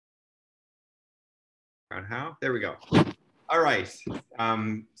How? There we go. All right.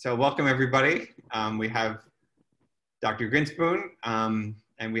 So welcome everybody. We have Dr. Grinspoon,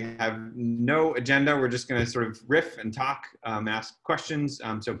 and we have no agenda. We're just going to sort of riff and talk, ask questions.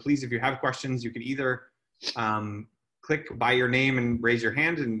 So please, if you have questions, you can either click by your name and raise your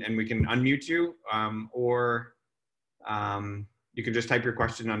hand, and we can unmute you, or you can just type your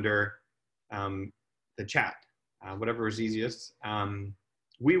question under the chat, whatever is easiest.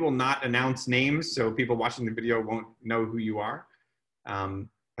 We will not announce names, so people watching the video won't know who you are.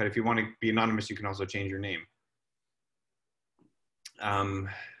 But if you want to be anonymous, you can also change your name.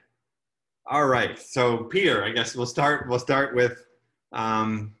 All right, so Peter, I guess we'll start with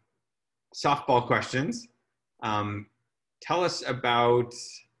softball questions. Tell us about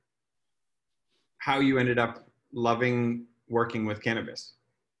how you ended up loving working with cannabis.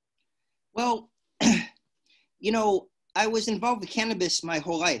 Well, you know, I was involved with cannabis my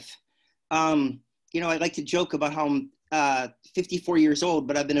whole life. You know, I like to joke about how I'm 54 years old,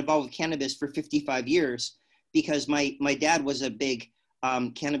 but I've been involved with cannabis for 55 years because my dad was a big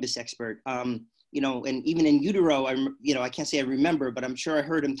cannabis expert. You know, and even in utero, I can't say I remember, but I'm sure I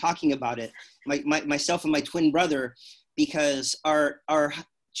heard him talking about it. Myself and my twin brother, because our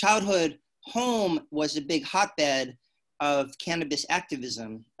childhood home was a big hotbed of cannabis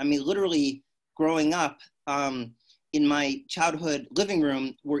activism. I mean, literally growing up, in my childhood living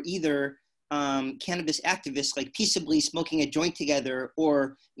room were either cannabis activists, like peaceably smoking a joint together,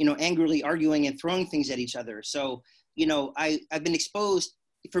 or, you know, angrily arguing and throwing things at each other. So, you know, I've been exposed,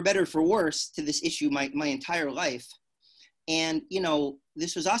 for better or for worse, to this issue my entire life. And, you know,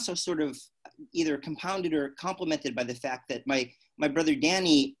 this was also sort of either compounded or complemented by the fact that my brother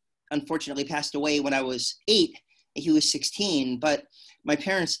Danny unfortunately passed away when I was 8. He was 16, but my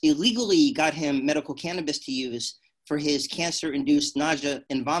parents illegally got him medical cannabis to use for his cancer-induced nausea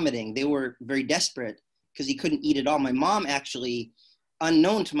and vomiting. They were very desperate because he couldn't eat at all. My mom actually,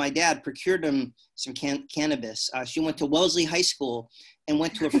 unknown to my dad, procured him some cannabis. She went to Wellesley High School and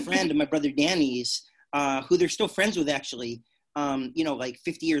went to a friend of my brother Danny's, who they're still friends with actually, you know, like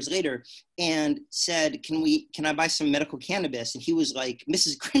 50 years later, and said, can I buy some medical cannabis? And he was like,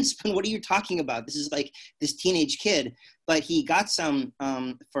 Mrs. Grinspoon, what are you talking about? This is like this teenage kid. But he got some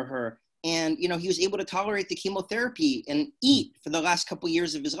for her. And, you know, he was able to tolerate the chemotherapy and eat for the last couple of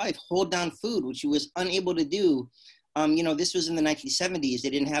years of his life, hold down food, which he was unable to do. You know, this was in the 1970s.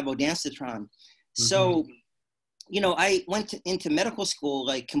 They didn't have ondansetron. So, you know, I went into medical school,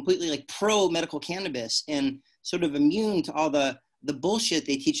 like completely like pro medical cannabis and sort of immune to all the bullshit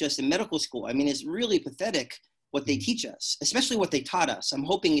they teach us in medical school. I mean, it's really pathetic what they teach us, especially what they taught us. I'm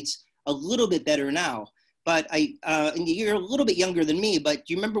hoping it's a little bit better now. But and you're a little bit younger than me, but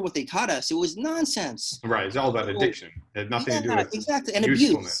do you remember what they taught us? It was nonsense. Right, it's all about addiction. It had nothing to do with exactly, and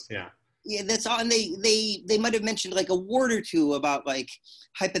usefulness. abuse. Yeah, that's all. And they might have mentioned like a word or two about like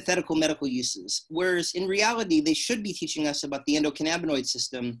hypothetical medical uses, whereas in reality they should be teaching us about the endocannabinoid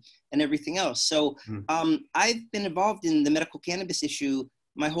system and everything else. So I've been involved in the medical cannabis issue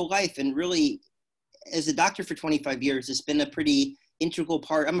my whole life, and really, as a doctor for 25 years, it's been a pretty integral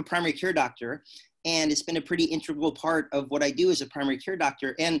part. I'm a primary care doctor. And it's been a pretty integral part of what I do as a primary care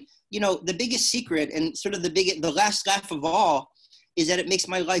doctor. And, you know, the biggest secret and sort of the last laugh of all is that it makes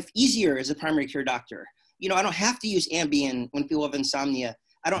my life easier as a primary care doctor. You know, I don't have to use Ambien when people have insomnia.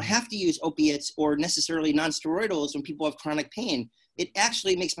 I don't have to use opiates or necessarily non-steroidals when people have chronic pain. It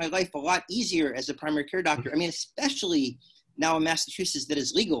actually makes my life a lot easier as a primary care doctor. I mean, especially now in Massachusetts that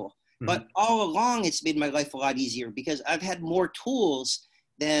is legal. But all along, it's made my life a lot easier because I've had more tools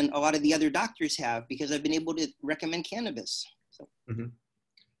than a lot of the other doctors have because I've been able to recommend cannabis. So.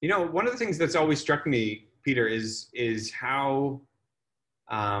 You know, one of the things that's always struck me, Peter, is how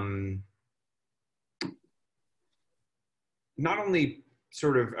not only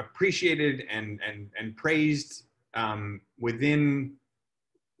sort of appreciated and praised within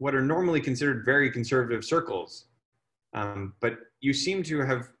what are normally considered very conservative circles, but you seem to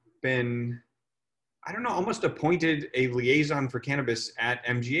have been, I don't know, almost appointed a liaison for cannabis at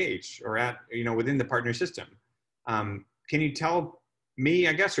MGH or at, you know, within the partner system. Can you tell me,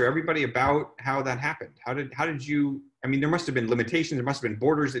 I guess, or everybody about how that happened? How did you, I mean, there must have been limitations, there must have been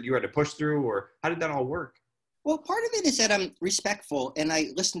borders that you had to push through, or how did that all work? Well, part of it is that I'm respectful and I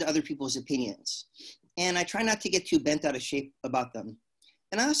listen to other people's opinions, and I try not to get too bent out of shape about them.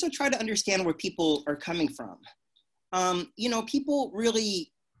 And I also try to understand where people are coming from. You know, people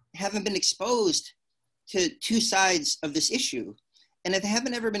really haven't been exposed to two sides of this issue. And if they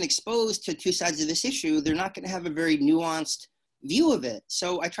haven't ever been exposed to two sides of this issue, they're not going to have a very nuanced view of it.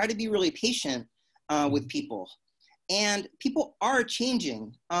 So I try to be really patient with people. And people are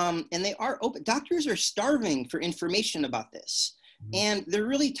changing, and they are open. Doctors are starving for information about this. And they're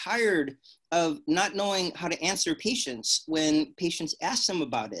really tired of not knowing how to answer patients when patients ask them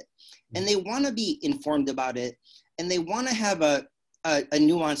about it. And they want to be informed about it. And they want to have a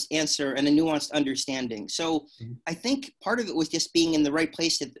nuanced answer and a nuanced understanding. So I think part of it was just being in the right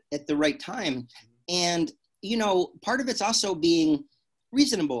place at the right time. And, you know, part of it's also being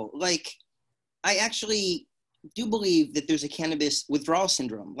reasonable. Like, I actually do believe that there's a cannabis withdrawal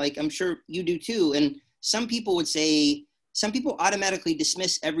syndrome. Like, I'm sure you do too. And some people would say, some people automatically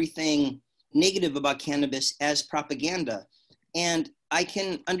dismiss everything negative about cannabis as propaganda. And I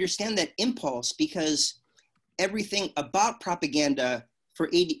can understand that impulse, because everything about propaganda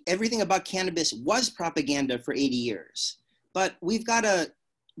everything about cannabis was propaganda for 80 years. But we've got to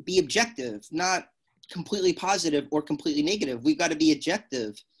be objective, not completely positive or completely negative. We've got to be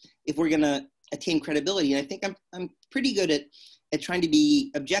objective if we're going to attain credibility. And I think I'm pretty good at trying to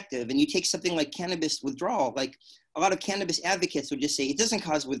be objective. And you take something like cannabis withdrawal, like a lot of cannabis advocates would just say, it doesn't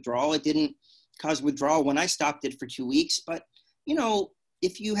cause withdrawal. It didn't cause withdrawal when I stopped it for 2 weeks. But, you know,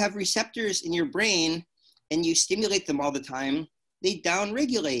 if you have receptors in your brain and you stimulate them all the time, they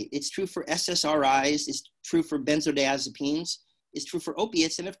downregulate. It's true for SSRIs. It's true for benzodiazepines. It's true for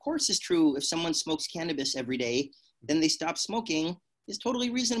opiates. And of course it's true if someone smokes cannabis every day, then they stop smoking. It's totally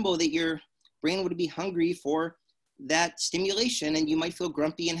reasonable that your brain would be hungry for that stimulation, and you might feel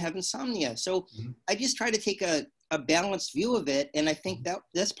grumpy and have insomnia. So I just try to take a balanced view of it. And I think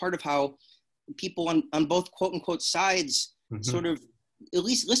that's part of how people on both quote unquote sides sort of at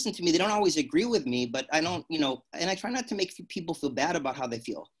least listen to me. They don't always agree with me, but I don't, you know, and I try not to make people feel bad about how they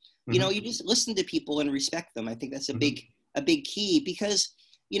feel. You know, you just listen to people and respect them. I think that's a big key, because,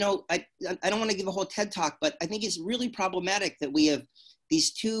 you know, I don't want to give a whole TED talk, but I think it's really problematic that we have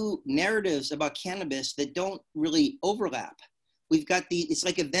these two narratives about cannabis that don't really overlap. We've got it's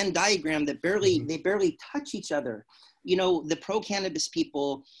like a Venn diagram that they barely touch each other. You know, the pro-cannabis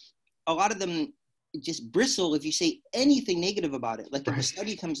people, a lot of them just bristle if you say anything negative about it. Like if a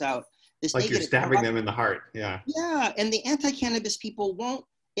study comes out, this like negative, you're stabbing them in the heart. Yeah. Yeah, and the anti-cannabis people won't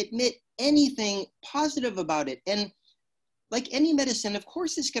admit anything positive about it. And like any medicine, of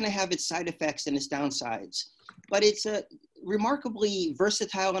course, it's going to have its side effects and its downsides, but it's a remarkably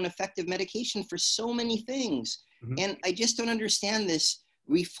versatile and effective medication for so many things. And I just don't understand this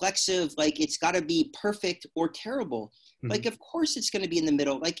reflexive, like it's got to be perfect or terrible. Like, of course, it's going to be in the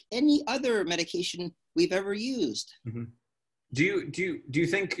middle, like any other medication we've ever used. Do you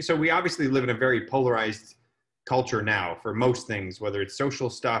think, so we obviously live in a very polarized culture now for most things, whether it's social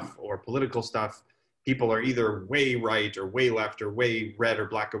stuff or political stuff. People are either way right or way left or way red or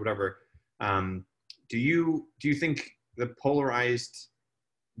black or whatever. Do you think the polarized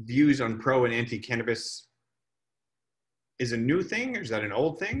views on pro and anti-cannabis is a new thing, or is that an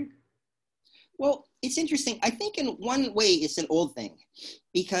old thing? Well, it's interesting. I think in one way it's an old thing,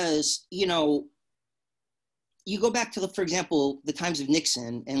 because, you know, you go back to, for example, the times of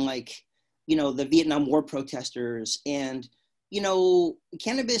Nixon and, like, you know, the Vietnam War protesters, and, you know,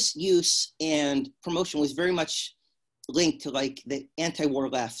 cannabis use and promotion was very much linked to like the anti-war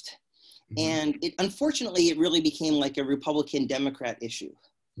left. And unfortunately, it really became like a Republican Democrat issue.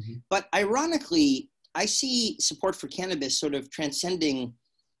 But ironically, I see support for cannabis sort of transcending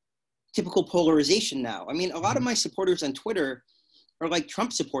typical polarization now. I mean, a lot of my supporters on Twitter are like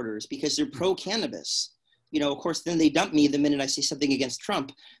Trump supporters because they're pro-cannabis. You know, of course, then they dump me the minute I say something against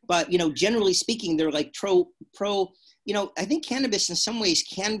Trump. But, you know, generally speaking, they're like pro, you know, I think cannabis in some ways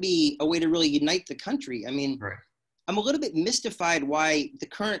can be a way to really unite the country. I mean, I'm a little bit mystified why the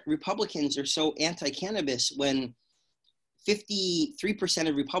current Republicans are so anti-cannabis when 53%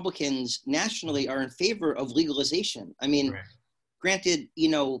 of Republicans nationally are in favor of legalization. I mean, granted, you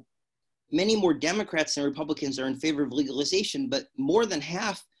know, many more Democrats than Republicans are in favor of legalization, but more than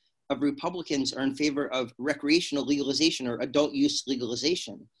half of Republicans are in favor of recreational legalization or adult use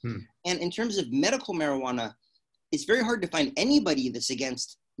legalization. And in terms of medical marijuana, it's very hard to find anybody that's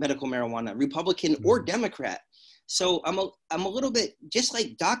against medical marijuana, Republican or Democrat. So I'm a little bit, just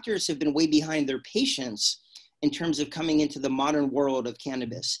like doctors have been way behind their patients in terms of coming into the modern world of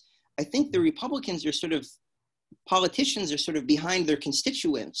cannabis, I think the Republicans are sort of, politicians are sort of behind their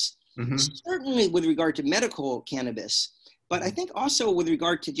constituents, certainly with regard to medical cannabis, but I think also with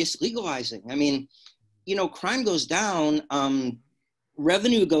regard to just legalizing. I mean, you know, crime goes down,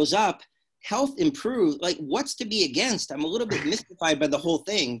 revenue goes up, health improves. Like, what's to be against? I'm a little bit mystified by the whole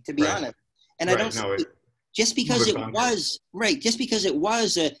thing, to be honest. And I don't see, just because it was, just because it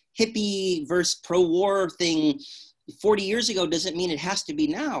was a hippie versus pro-war thing 40 years ago doesn't mean it has to be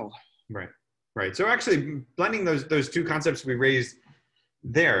now. Right. So actually blending those two concepts we raised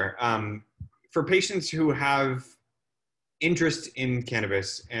there, for patients who have interest in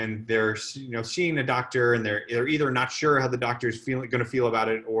cannabis and they're seeing a doctor and they're either not sure how the doctor is going to feel about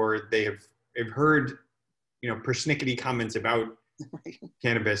it, or they've heard persnickety comments about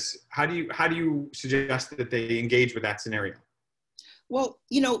cannabis. How do you suggest that they engage with that scenario? Well,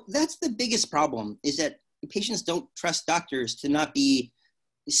 that's the biggest problem, is that patients don't trust doctors to not be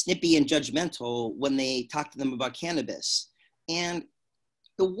snippy and judgmental when they talk to them about cannabis. And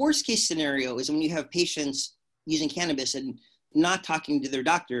the worst case scenario is when you have patients using cannabis and not talking to their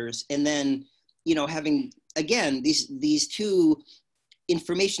doctors, and then having, again, these two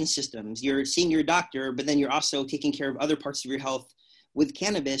information systems. You're seeing your doctor, but then you're also taking care of other parts of your health with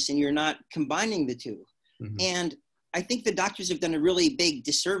cannabis, and you're not combining the two. Mm-hmm. And I think the doctors have done a really big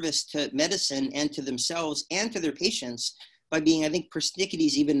disservice to medicine and to themselves and to their patients by being, I think persnickety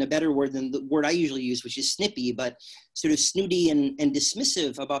is even a better word than the word I usually use, which is snippy, but sort of snooty and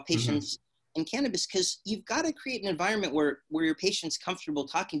dismissive about patients and cannabis, because you've got to create an environment where your patient's comfortable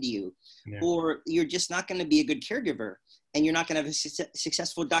talking to you, or you're just not going to be a good caregiver, and you're not going to have a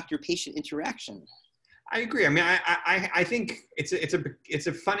successful doctor-patient interaction. I agree. I mean, I think it's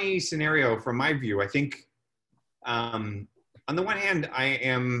a funny scenario from my view. I think, on the one hand, I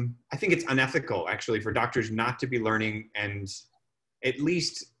think it's unethical actually for doctors not to be learning and at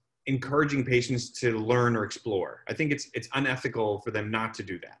least encouraging patients to learn or explore. I think it's unethical for them not to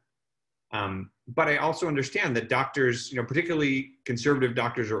do that. But I also understand that doctors, particularly conservative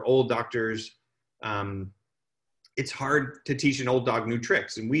doctors or old doctors, it's hard to teach an old dog new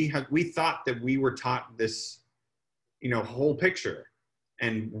tricks. And we thought that we were taught this, whole picture.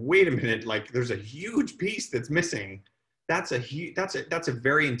 And wait a minute, like there's a huge piece that's missing. That's a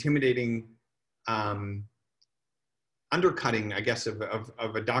very intimidating undercutting, I guess, of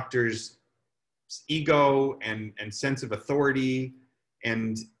a doctor's ego and sense of authority,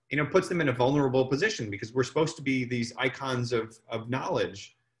 and puts them in a vulnerable position, because we're supposed to be these icons of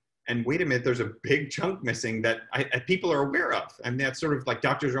knowledge. And wait a minute, there's a big chunk missing that people are aware of. And that's sort of like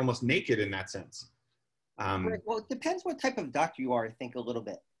doctors are almost naked in that sense. Right. Well, it depends what type of doctor you are, I think, a little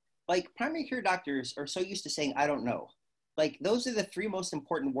bit. Like primary care doctors are so used to saying, I don't know. Like those are the three most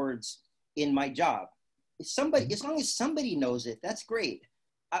important words in my job. As long as somebody knows it, that's great.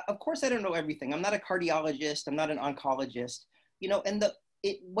 Of course, I don't know everything. I'm not a cardiologist. I'm not an oncologist, and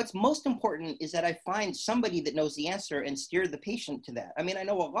what's most important is that I find somebody that knows the answer and steer the patient to that. I mean, I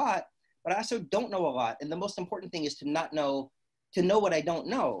know a lot, but I also don't know a lot. And the most important thing is to know what I don't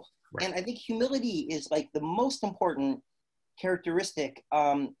know. Right. And I think humility is like the most important characteristic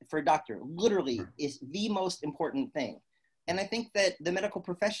for a doctor, literally is the most important thing. And I think that the medical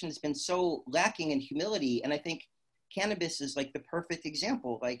profession has been so lacking in humility. And I think cannabis is like the perfect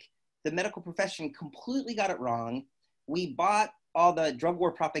example. Like the medical profession completely got it wrong. We bought all the drug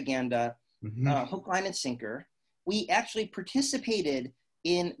war propaganda, hook, line, and sinker. We actually participated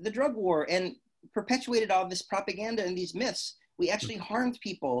in the drug war and perpetuated all this propaganda and these myths. We actually harmed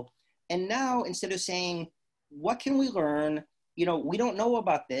people. And now, instead of saying, what can we learn? We don't know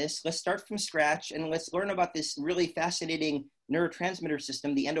about this. Let's start from scratch and let's learn about this really fascinating neurotransmitter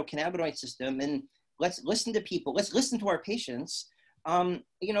system, the endocannabinoid system, and let's listen to people. Let's listen to our patients.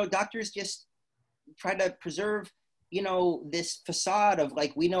 Doctors just try to preserve this facade of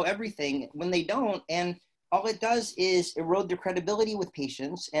like, we know everything when they don't. And all it does is erode their credibility with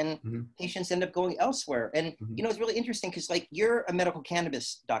patients, and patients end up going elsewhere. And, it's really interesting because like you're a medical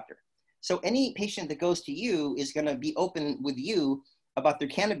cannabis doctor. So any patient that goes to you is going to be open with you about their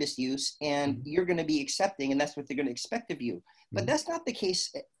cannabis use, and you're going to be accepting, and that's what they're going to expect of you. But that's not the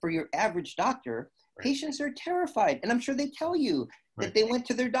case for your average doctor. Right. Patients are terrified. And I'm sure they tell you that they went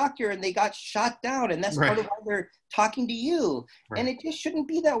to their doctor and they got shot down, and that's part of why they're talking to you. And it just shouldn't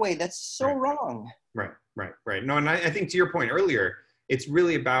be that way. That's so wrong. Right. No, and I think to your point earlier, it's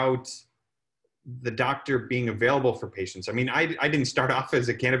really about the doctor being available for patients. I mean, I didn't start off as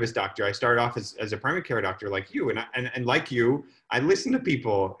a cannabis doctor. I started off as a primary care doctor like you. And like you, I listened to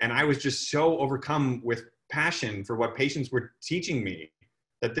people, and I was just so overcome with passion for what patients were teaching me,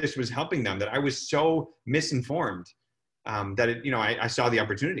 that this was helping them, that I was so misinformed, that I saw the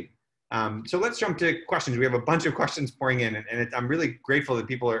opportunity. So let's jump to questions. We have a bunch of questions pouring in, and I'm really grateful that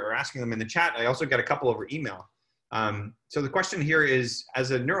people are asking them in the chat. I also got a couple over email. So the question here is,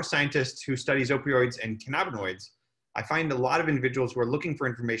 as a neuroscientist who studies opioids and cannabinoids, I find a lot of individuals who are looking for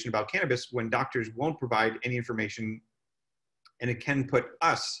information about cannabis when doctors won't provide any information, and it can put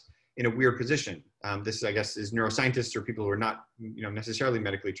us in a weird position. This, I guess, is neuroscientists or people who are not necessarily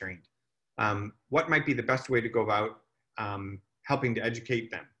medically trained. What might be the best way to go about helping to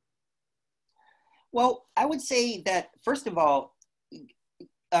educate them? Well, I would say that, first of all,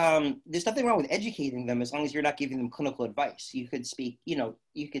 there's nothing wrong with educating them as long as you're not giving them clinical advice. You could speak,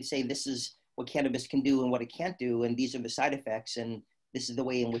 you could say this is what cannabis can do and what it can't do, and these are the side effects, and this is the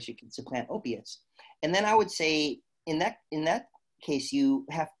way in which it can supplant opiates. And then I would say in that case, you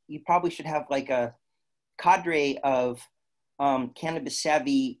probably should have like a cadre of cannabis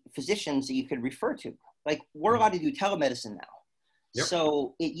savvy physicians that you could refer to. Like, we're allowed to do telemedicine now. Yep.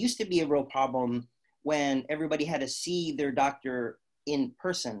 So it used to be a real problem when everybody had to see their doctor in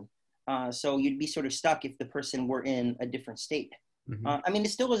person. So you'd be sort of stuck if the person were in a different state. Mm-hmm. I mean, it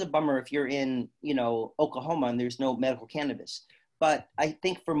still is a bummer if you're in, Oklahoma and there's no medical cannabis. But I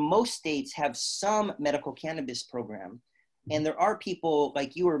think for most states have some medical cannabis program. And there are people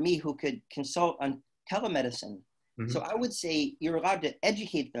like you or me who could consult on telemedicine. Mm-hmm. So I would say you're allowed to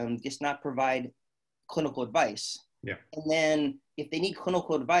educate them, just not provide clinical advice. Yeah. And then if they need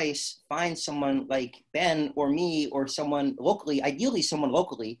clinical advice, find someone like Ben or me or someone locally, ideally someone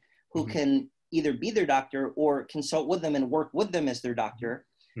locally, who mm-hmm. can either be their doctor or consult with them and work with them as their doctor.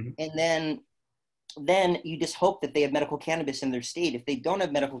 Mm-hmm. And then you just hope that they have medical cannabis in their state. If they don't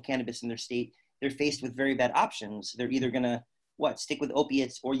have medical cannabis in their state, they're faced with very bad options. They're either going to stick with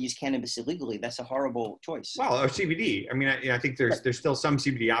opiates or use cannabis illegally. That's a horrible choice. Well, or CBD. I mean, I think there's still some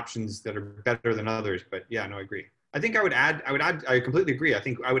CBD options that are better than others, but yeah, no, I agree. I think I completely agree. I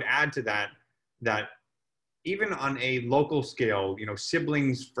think I would add to that even on a local scale,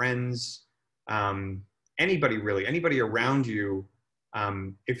 siblings, friends, anybody around you,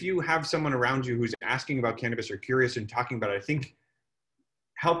 if you have someone around you who's asking about cannabis or curious and talking about it, I think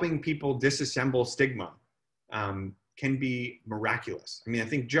helping people disassemble stigma can be miraculous. I mean, I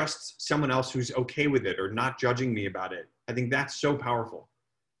think just someone else who's okay with it or not judging me about it, I think that's so powerful.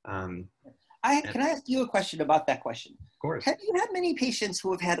 Can I ask you a question about that question? Of course. Have you had many patients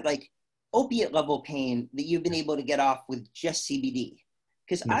who have had like opiate level pain that you've been able to get off with just CBD?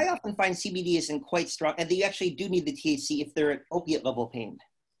 Because I often find CBD isn't quite strong, and they actually do need the THC if they're at opiate level pain.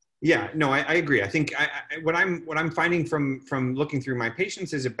 Yeah, no, I agree. I think what I'm finding from looking through my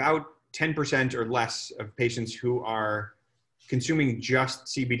patients is about 10% or less of patients who are consuming just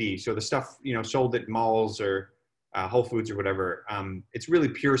CBD. So the stuff sold at malls or Whole Foods or whatever, it's really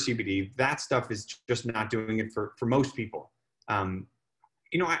pure CBD. That stuff is just not doing it for most people. I'm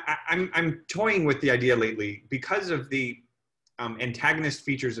toying with the idea lately because of the antagonist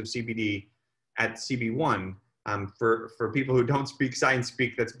features of CBD at CB1. For people who don't speak science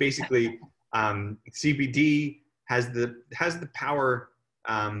speak, that's basically CBD has the power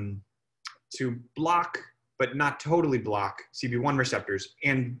to block, but not totally block CB1 receptors,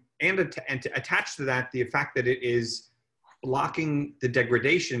 and to attach to that the fact that it is blocking the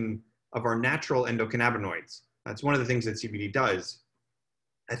degradation of our natural endocannabinoids. That's one of the things that CBD does.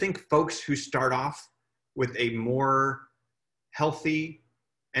 I think folks who start off with a more healthy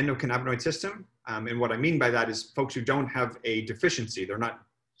endocannabinoid system, and what I mean by that is folks who don't have a deficiency. They're not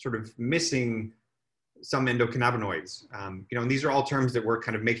sort of missing some endocannabinoids. And these are all terms that we're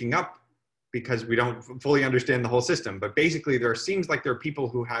kind of making up because we don't fully understand the whole system. But basically, seems like there are people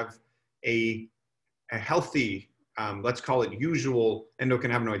who have a healthy, let's call it usual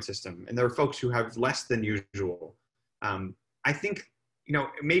endocannabinoid system. And there are folks who have less than usual. I think,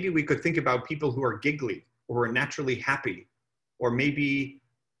 maybe we could think about people who are giggly or who are naturally happy, or maybe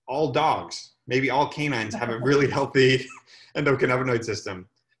all dogs, maybe all canines have a really healthy endocannabinoid system.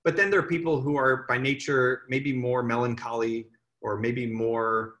 But then there are people who are by nature maybe more melancholy or maybe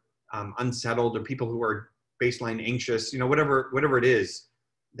more unsettled, or people who are baseline anxious, whatever it is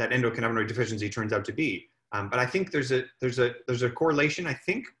that endocannabinoid deficiency turns out to be. But I think there's a correlation, I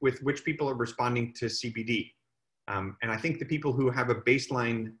think, with which people are responding to CBD. And I think the people who have a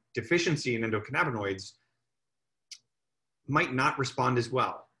baseline deficiency in endocannabinoids might not respond as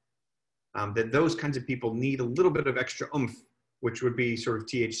well. That those kinds of people need a little bit of extra oomph, which would be sort of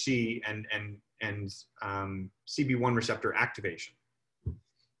THC and CB1 receptor activation.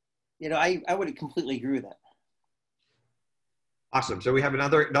 I would completely agree with that. Awesome. So we have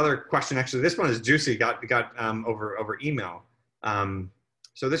another question. Actually, this one is juicy. Got over email.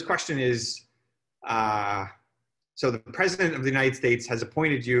 So this question is, so the President of the United States has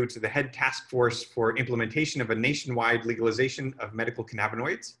appointed you to the head task force for implementation of a nationwide legalization of medical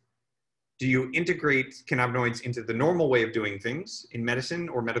cannabinoids. Do you integrate cannabinoids into the normal way of doing things in medicine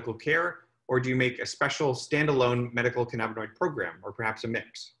or medical care, or do you make a special standalone medical cannabinoid program, or perhaps a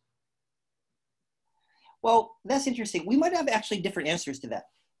mix? Well, that's interesting. We might have actually different answers to that.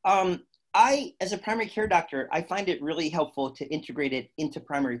 I, as a primary care doctor, I find it really helpful to integrate it into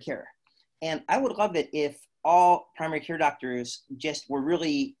primary care. And I would love it if all primary care doctors just were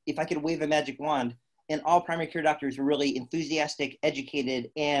really, if I could wave a magic wand, and all primary care doctors were really enthusiastic, educated,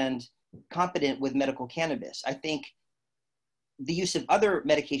 and competent with medical cannabis. I think the use of other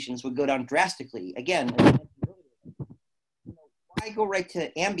medications would go down drastically. Again, as I mentioned earlier, why go right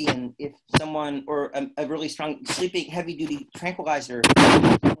to Ambien if someone, or a really strong sleeping, heavy-duty tranquilizer, if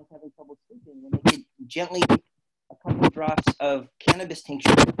someone's having trouble sleeping, when they could gently take a couple of drops of cannabis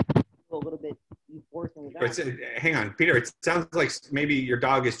tincture, a little bit euphoric in the back. Hang on, Peter. It sounds like maybe your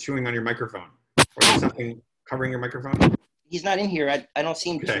dog is chewing on your microphone, or there's something covering your microphone. He's not in here. I don't see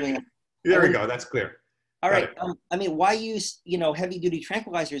him chewing. There we go. That's clear. All right. I mean, why use, heavy duty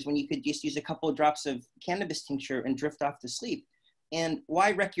tranquilizers when you could just use a couple of drops of cannabis tincture and drift off to sleep? And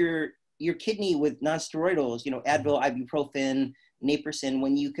why wreck your kidney with non-steroidals, Advil, ibuprofen, naproxen,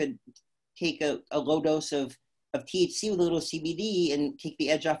 when you could take a low dose of THC with a little CBD and take the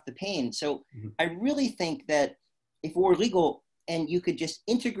edge off the pain? So I really think that if it were legal and you could just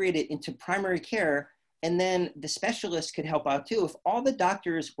integrate it into primary care, and then the specialists could help out too, if all the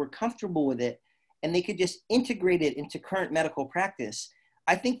doctors were comfortable with it, and they could just integrate it into current medical practice,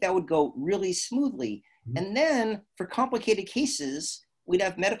 I think that would go really smoothly. And then for complicated cases, we'd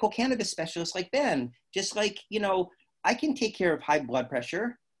have medical cannabis specialists like Ben. Just like, I can take care of high blood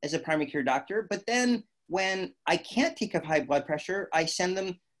pressure as a primary care doctor, but then when I can't take up high blood pressure, I send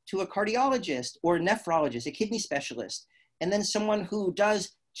them to a cardiologist or a nephrologist, a kidney specialist. And then someone who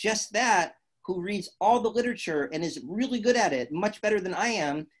does just that, who reads all the literature and is really good at it, much better than I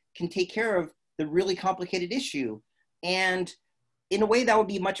am, can take care of the really complicated issue. And in a way that would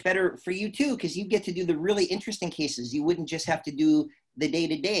be much better for you too, because you get to do the really interesting cases. You wouldn't just have to do the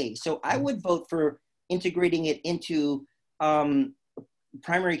day-to-day. So I would vote for integrating it into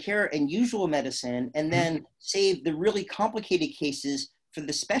primary care and usual medicine, and then save the really complicated cases for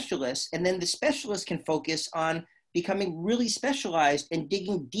the specialists. And then the specialists can focus on becoming really specialized and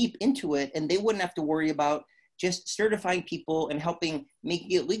digging deep into it. And they wouldn't have to worry about just certifying people and helping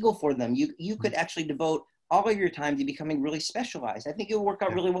making it legal for them. You could actually devote all of your time to becoming really specialized. I think it would work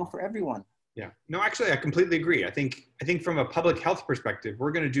out really well for everyone. Yeah, no, actually, I completely agree. I think from a public health perspective,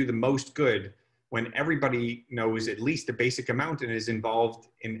 we're going to do the most good when everybody knows at least a basic amount and is involved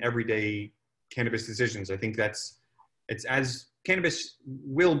in everyday cannabis decisions. I think cannabis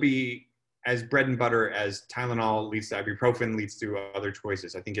will be as bread and butter as Tylenol leads to ibuprofen, leads to other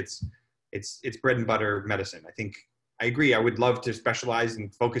choices. I think it's bread and butter medicine. I agree. I would love to specialize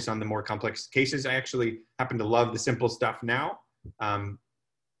and focus on the more complex cases. I actually happen to love the simple stuff now.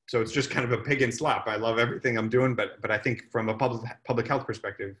 So it's just kind of a pig and slap. I love everything I'm doing, but I think from a public health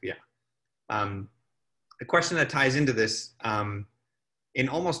perspective, yeah. The question that ties into this, in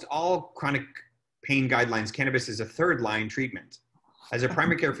almost all chronic pain guidelines, cannabis is a third line treatment. As a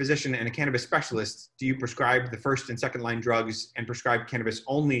primary care physician and a cannabis specialist, do you prescribe the first and second line drugs and prescribe cannabis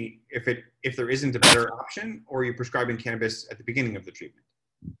only if there isn't a better option, or are you prescribing cannabis at the beginning of the treatment?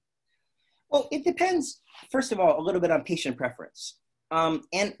 Well, it depends, first of all, a little bit on patient preference.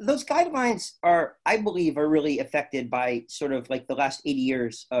 And those guidelines I believe, are really affected by sort of like the last 80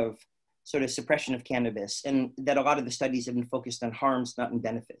 years of sort of suppression of cannabis, and that a lot of the studies have been focused on harms, not in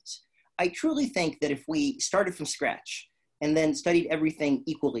benefits. I truly think that if we started from scratch and then studied everything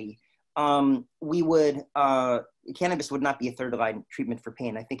equally, cannabis would not be a third line treatment for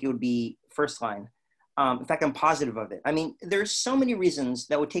pain. I think it would be first line. In fact, I'm positive of it. I mean, there's so many reasons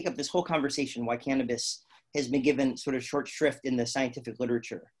that would take up this whole conversation why cannabis has been given sort of short shrift in the scientific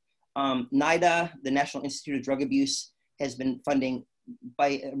literature. NIDA, the National Institute of Drug Abuse, has been funding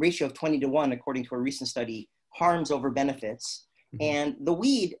by a ratio of 20-1, according to a recent study, harms over benefits. And the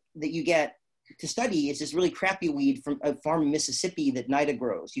weed that you get to study is this really crappy weed from a farm in Mississippi that NIDA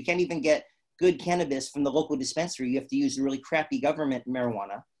grows. You can't even get good cannabis from the local dispensary. You have to use the really crappy government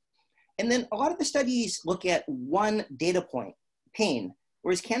marijuana. And then a lot of the studies look at one data point, pain,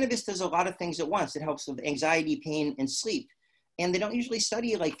 whereas cannabis does a lot of things at once. It helps with anxiety, pain, and sleep. And they don't usually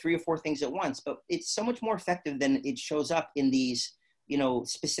study like 3 or 4 things at once, but it's so much more effective than it shows up in these,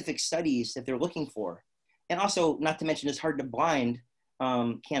 specific studies that they're looking for. And also, not to mention, it's hard to blind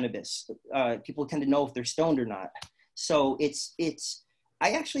cannabis. People tend to know if they're stoned or not. So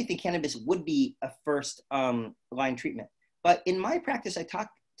I actually think cannabis would be a first line treatment. But in my practice, I talk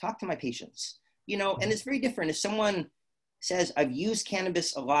to my patients, and it's very different. If someone says, I've used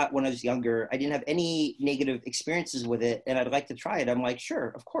cannabis a lot when I was younger, I didn't have any negative experiences with it, and I'd like to try it, I'm like,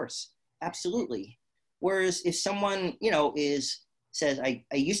 sure, of course, absolutely. Whereas if someone, says, I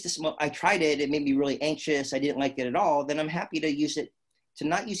used to smoke, I tried it, it made me really anxious, I didn't like it at all, then I'm happy to use it, to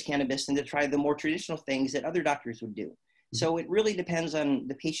not use cannabis and to try the more traditional things that other doctors would do. So it really depends on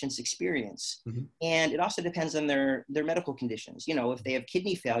the patient's experience. And it also depends on their medical conditions. If they have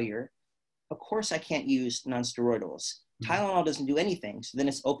kidney failure, of course I can't use non-steroidals. Tylenol doesn't do anything. So then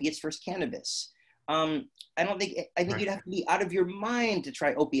it's opiates versus cannabis. I think you'd have to be out of your mind to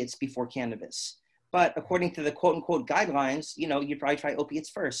try opiates before cannabis. But according to the quote unquote guidelines, you'd probably try opiates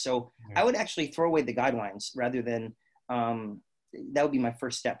first. So I would actually throw away the guidelines rather than, that would be my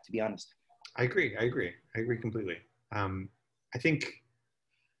first step, to be honest. I agree completely. I think,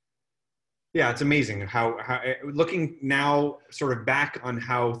 yeah, it's amazing how looking now sort of back on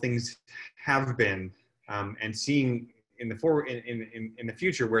how things have been, and seeing in the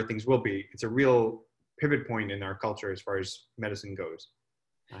future where things will be. It's a real pivot point in our culture as far as medicine goes.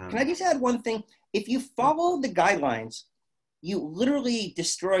 Can I just add one thing? If you follow the guidelines, you literally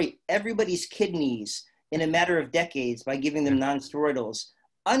destroy everybody's kidneys in a matter of decades by giving them non-steroidals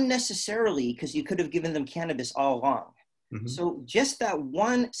unnecessarily, because you could have given them cannabis all along. Mm-hmm. So just that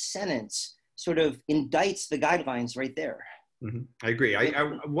one sentence sort of indicts the guidelines right there. Mm-hmm. I agree.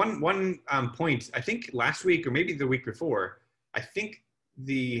 One point, I think last week or maybe the week before, I think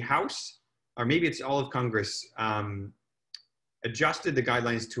the House, or maybe it's all of Congress, adjusted the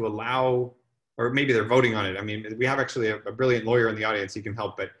guidelines to allow, or maybe they're voting on it. I mean, we have actually a brilliant lawyer in the audience. He can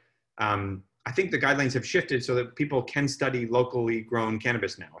help, but I think the guidelines have shifted so that people can study locally grown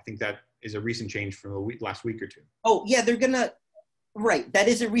cannabis now. I think that is a recent change from last week or two. Oh yeah, they're gonna. Right, that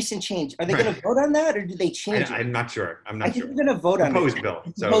is a recent change. Are they going to vote on that, or do they change it? I'm not sure. I think they're going to vote on it. Proposed bill.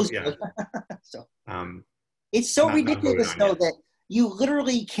 So yeah. So it's so ridiculous though that you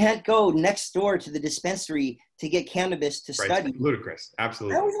literally can't go next door to the dispensary to get cannabis to study. It's ludicrous,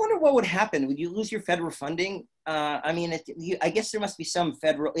 absolutely. I always wonder what would happen. Would you lose your federal funding? I mean, I guess there must be some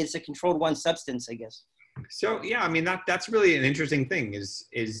federal. It's a controlled one substance, I guess. So yeah, I mean that's really an interesting thing.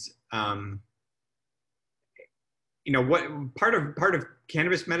 What part of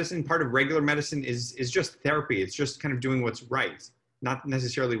cannabis medicine, part of regular medicine is just therapy. It's just kind of doing what's right, not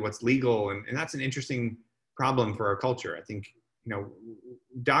necessarily what's legal. And that's an interesting problem for our culture. I think,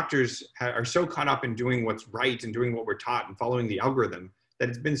 doctors are so caught up in doing what's right and doing what we're taught and following the algorithm that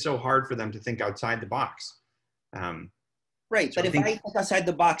it's been so hard for them to think outside the box. Right. But if I think outside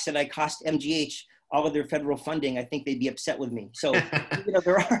the box and I cost MGH all of their federal funding, I think they'd be upset with me. So,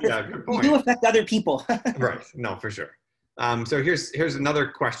 we do affect other people. Right. No, for sure. So here's another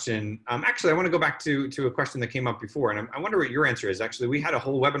question. Actually, I want to go back to a question that came up before, and I wonder what your answer is. Actually, we had a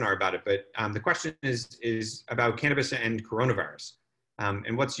whole webinar about it, but the question is about cannabis and coronavirus.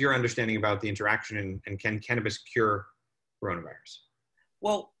 And what's your understanding about the interaction, and can cannabis cure coronavirus?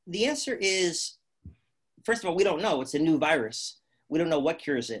 Well, the answer is, first of all, we don't know. It's a new virus. We don't know what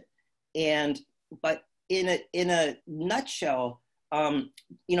cures it. But in a nutshell,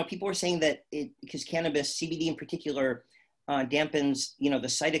 people are saying that because cannabis, CBD in particular, dampens, the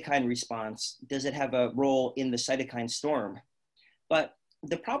cytokine response. Does it have a role in the cytokine storm? But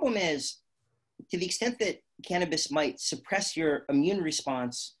the problem is, to the extent that cannabis might suppress your immune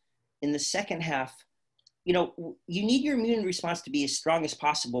response in the second half, you need your immune response to be as strong as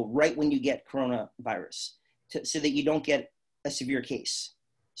possible right when you get coronavirus, so that you don't get a severe case.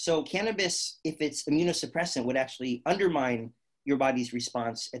 So cannabis, if it's immunosuppressant, would actually undermine your body's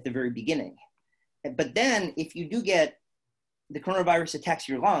response at the very beginning. But then if you do get the coronavirus attacks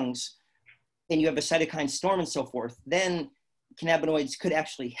your lungs and you have a cytokine storm and so forth, then cannabinoids could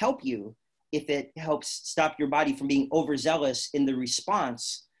actually help you if it helps stop your body from being overzealous in the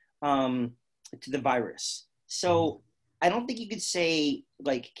response to the virus. So I don't think you could say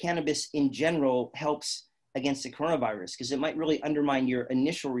like cannabis in general helps against the coronavirus, because it might really undermine your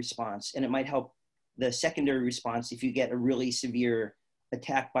initial response, and it might help the secondary response if you get a really severe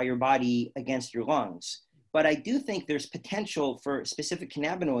attack by your body against your lungs. But I do think there's potential for specific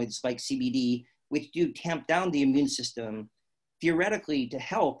cannabinoids like CBD, which do tamp down the immune system theoretically to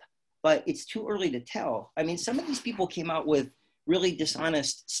help, but it's too early to tell. I mean, some of these people came out with really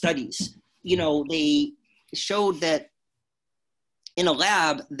dishonest studies. They showed that in a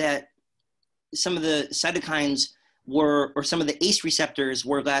lab that some of the cytokines or some of the ACE receptors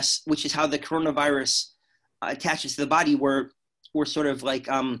were less, which is how the coronavirus attaches to the body, were sort of like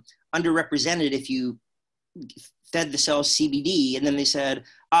underrepresented if you fed the cells CBD. And then they said,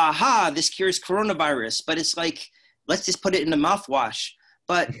 aha, this cures coronavirus. But it's like, let's just put it in a mouthwash.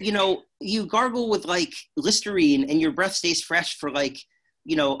 But, you gargle with like Listerine and your breath stays fresh for like,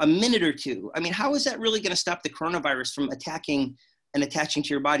 a minute or two. I mean, how is that really going to stop the coronavirus from attacking and attaching to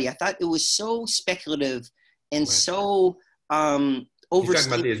your body? I thought it was so speculative and so overstated. You're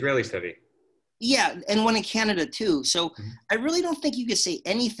talking about the Israeli study. Yeah, and one in Canada too. So I really don't think you could say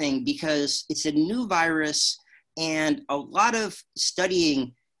anything, because it's a new virus and a lot of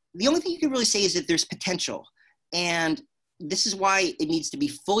studying. The only thing you can really say is that there's potential. And, this is why it needs to be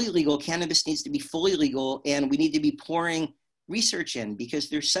fully legal. Cannabis needs to be fully legal, and we need to be pouring research in because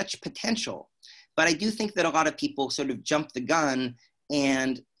there's such potential. But I do think that a lot of people sort of jumped the gun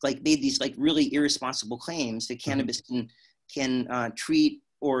and like made these like really irresponsible claims that cannabis can treat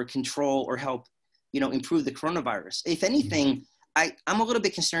or control or help, improve the coronavirus. If anything, I'm a little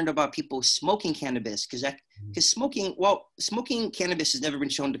bit concerned about people smoking cannabis because smoking cannabis has never been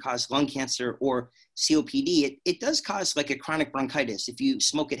shown to cause lung cancer or COPD. It does cause like a chronic bronchitis if you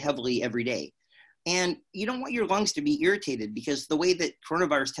smoke it heavily every day. And you don't want your lungs to be irritated because the way that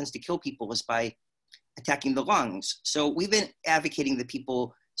coronavirus tends to kill people is by attacking the lungs. So we've been advocating that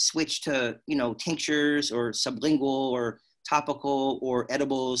people switch to, tinctures or sublingual or topical or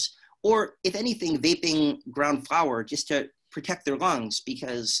edibles, or if anything, vaping ground flower just to protect their lungs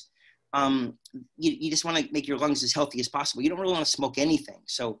because you just want to make your lungs as healthy as possible. You don't really want to smoke anything.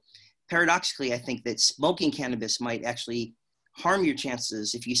 So paradoxically, I think that smoking cannabis might actually harm your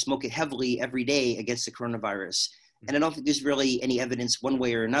chances if you smoke it heavily every day against the coronavirus. And I don't think there's really any evidence one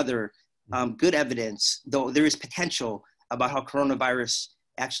way or another, good evidence, though there is potential about how cannabis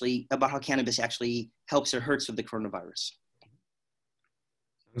actually helps or hurts with the coronavirus.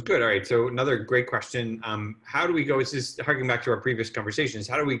 That's good. All right. So another great question. How do we go, this is harking back to our previous conversations,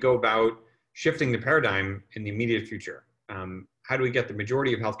 how do we go about shifting the paradigm in the immediate future? How do we get the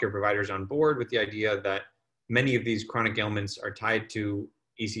majority of healthcare providers on board with the idea that many of these chronic ailments are tied to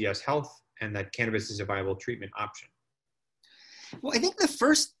ECS health and that cannabis is a viable treatment option? Well, I think the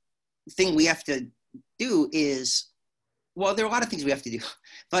first thing we have to do is, well, there are a lot of things we have to do,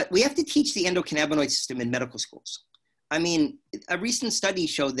 but we have to teach the endocannabinoid system in medical schools. I mean, a recent study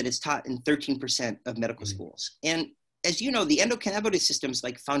showed that it's taught in 13% of medical schools. And as you know, the endocannabinoid system is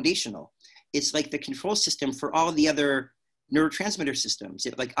like foundational. It's like the control system for all the other neurotransmitter systems.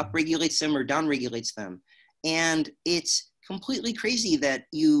 It like upregulates them or downregulates them. And it's completely crazy that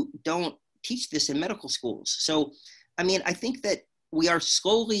you don't teach this in medical schools. So, I mean, I think that we are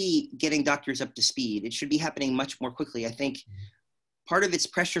slowly getting doctors up to speed. It should be happening much more quickly. I think part of it's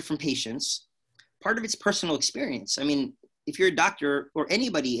pressure from patients, part of it's personal experience. I mean, if you're a doctor or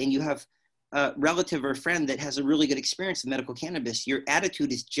anybody and you have a relative or a friend that has a really good experience with medical cannabis, your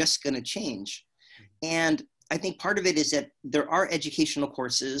attitude is just going to change. And I think part of it is that there are educational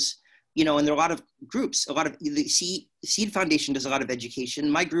courses, and there are a lot of groups, the Seed Foundation does a lot of education.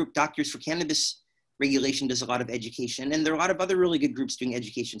 My group, Doctors for Cannabis Regulation, does a lot of education. And there are a lot of other really good groups doing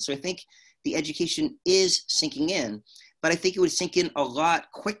education. So I think the education is sinking in, but I think it would sink in a lot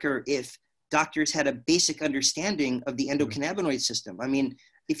quicker if doctors had a basic understanding of the endocannabinoid system. I mean,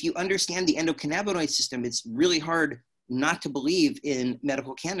 if you understand the endocannabinoid system, it's really hard not to believe in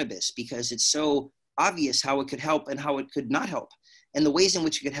medical cannabis because it's so obvious how it could help and how it could not help, and the ways in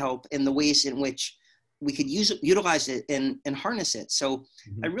which it could help and the ways in which we could utilize it and harness it. So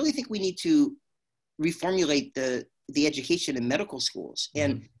I really think we need to reformulate the education in medical schools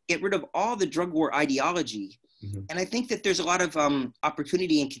and get rid of all the drug war ideology. And I think that there's a lot of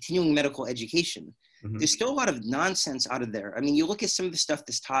opportunity in continuing medical education. There's still a lot of nonsense out of there. I mean, you look at some of the stuff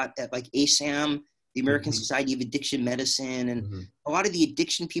that's taught at like ASAM, the American Society of Addiction Medicine, and a lot of the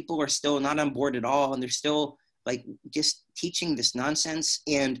addiction people are still not on board at all. And they're still like just teaching this nonsense.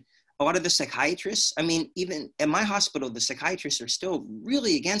 And a lot of the psychiatrists, I mean, even at my hospital, the psychiatrists are still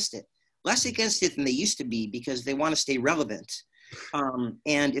really against it, less against it than they used to be because they want to stay relevant.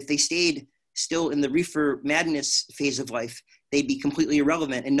 And if they stayed still in the reefer madness phase of life, they'd be completely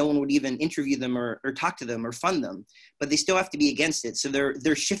irrelevant and no one would even interview them or talk to them or fund them, but they still have to be against it. So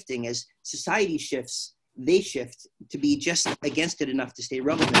they're shifting as society shifts, they shift to be just against it enough to stay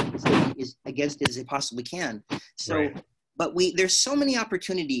relevant, to stay as against it as they possibly can. So, but there's so many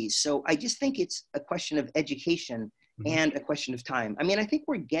opportunities. So I just think it's a question of education and a question of time. I mean, I think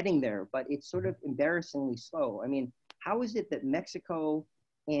we're getting there, but it's sort of embarrassingly slow. I mean, how is it that Mexico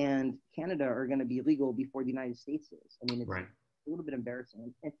and Canada are going to be legal before the United States is? I mean, it's a little bit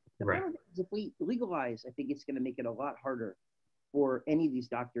embarrassing. And the problem is if we legalize, I think it's going to make it a lot harder for any of these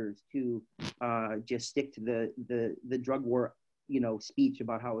doctors to just stick to the drug war, speech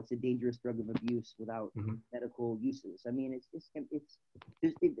about how it's a dangerous drug of abuse without medical uses. I mean,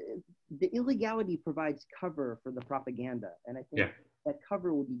 the illegality provides cover for the propaganda. And I think that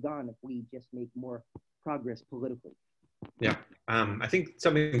cover will be gone if we just make more progress politically. Yeah, I think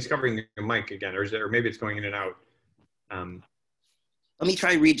something's covering your mic again, or maybe it's going in and out. Let me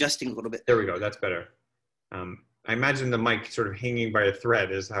try readjusting a little bit. There we go, that's better. I imagine the mic sort of hanging by a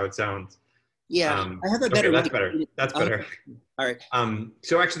thread is how it sounds. Yeah, I have a better okay, that's mic. better. That's better. All right.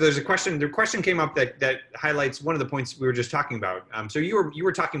 So actually there's a question, the question came up that highlights one of the points we were just talking about. So you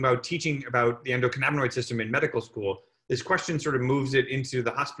were talking about teaching about the endocannabinoid system in medical school. this question sort of moves it into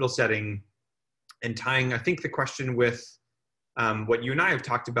the hospital setting and tying, I think, the question with what you and I have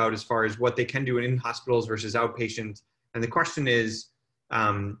talked about as far as what they can do in hospitals versus outpatient. And the question is,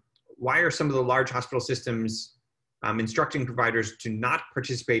 why are some of the large hospital systems instructing providers to not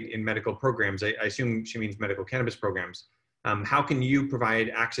participate in medical programs? I assume she means medical cannabis programs. How can you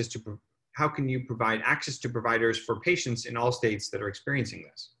provide access to providers for patients in all states that are experiencing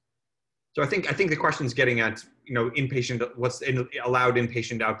this? So I think the question is getting at, inpatient, what's allowed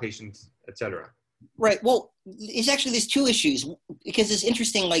inpatient, outpatient, et cetera. Right. Well, there's two issues, because it's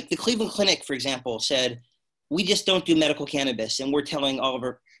interesting. Like the Cleveland Clinic, for example, said, we just don't do medical cannabis, and we're telling all of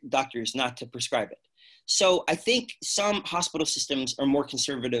our doctors not to prescribe it. So I think some hospital systems are more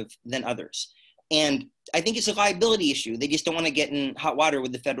conservative than others. And I think it's a liability issue. They just don't want to get in hot water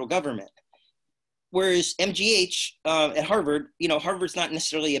with the federal government. Whereas MGH at Harvard, Harvard's not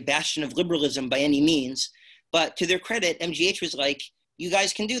necessarily a bastion of liberalism by any means, but to their credit, MGH was like, you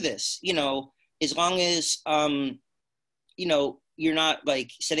guys can do this, as long as, you're not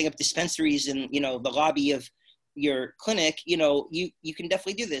like setting up dispensaries in, the lobby of your clinic, you can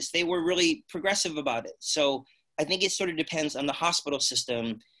definitely do this. They were really progressive about it. So I think it sort of depends on the hospital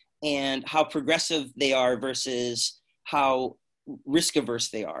system and how progressive they are versus how risk averse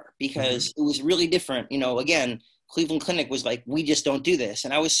they are, because it was really different. Again, Cleveland Clinic was like, we just don't do this.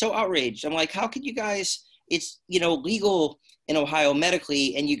 And I was so outraged. I'm like, how could you guys, it's, legal in Ohio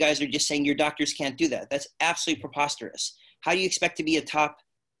medically, and you guys are just saying your doctors can't do that. That's absolutely preposterous. How do you expect to be a top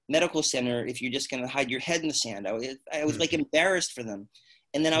medical center if you're just going to hide your head in the sand? I was like embarrassed for them.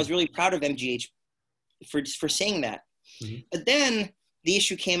 And then I was really proud of MGH for saying that. But then the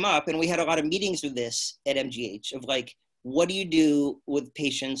issue came up, and we had a lot of meetings with this at MGH of like, what do you do with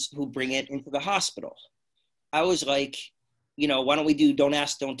patients who bring it into the hospital? I was like, why don't we do don't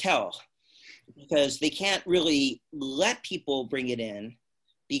ask, don't tell? Because they can't really let people bring it in,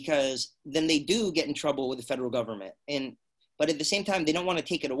 because then they do get in trouble with the federal government. But at the same time, they don't want to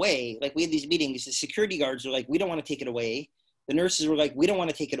take it away. Like we had these meetings, the security guards are like, we don't want to take it away. The nurses were like, we don't want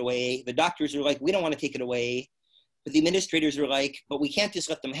to take it away. The doctors are like, we don't want to take it away. But the administrators were like, but we can't just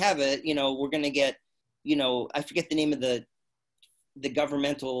let them have it. We're going to get, I forget the name of the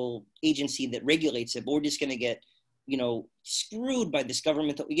governmental agency that regulates it, but we're just going to get, screwed by this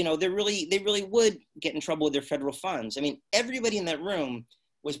governmental, they really would get in trouble with their federal funds. I mean, everybody in that room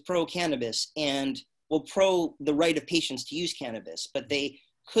was pro cannabis and pro the right of patients to use cannabis, but they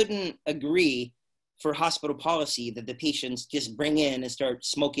couldn't agree for hospital policy that the patients just bring in and start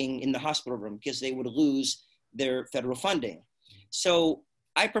smoking in the hospital room, because they would lose their federal funding. So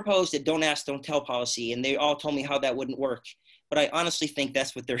I proposed a don't ask, don't tell policy, and they all told me how that wouldn't work. But I honestly think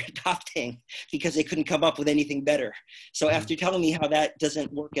that's what they're adopting, because they couldn't come up with anything better. So after telling me how that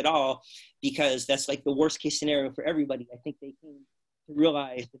doesn't work at all, because that's like the worst case scenario for everybody, I think they came to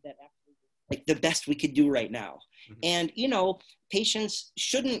realize that actually is like the best we could do right now. And, patients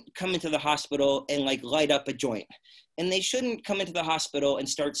shouldn't come into the hospital and like light up a joint. And they shouldn't come into the hospital and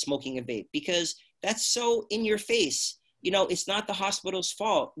start smoking a vape, because that's so in your face. It's not the hospital's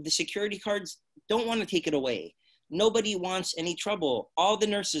fault. The security guards don't want to take it away. Nobody wants any trouble. All the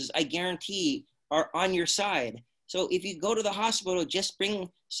nurses, I guarantee, are on your side. So if you go to the hospital, just bring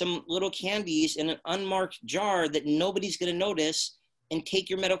some little candies in an unmarked jar that nobody's going to notice, and take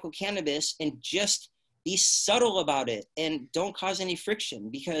your medical cannabis and just be subtle about it and don't cause any friction,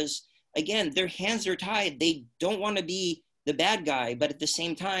 because again, their hands are tied. They don't want to be the bad guy, but at the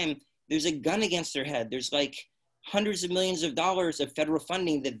same time, there's a gun against their head. There's like hundreds of millions of dollars of federal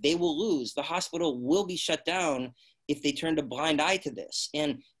funding that they will lose. The hospital will be shut down if they turn a blind eye to this.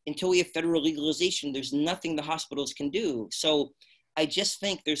 And until we have federal legalization, there's nothing the hospitals can do. So I just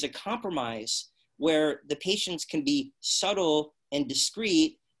think there's a compromise where the patients can be subtle and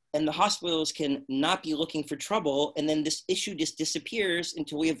discreet, and the hospitals can not be looking for trouble. And then this issue just disappears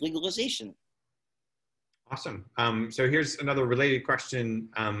until we have legalization. Awesome. So here's another related question.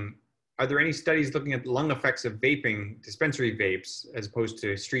 Are there any studies looking at the lung effects of vaping, dispensary vapes, as opposed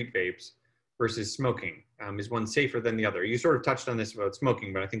to street vapes versus smoking? Is one safer than the other? You sort of touched on this about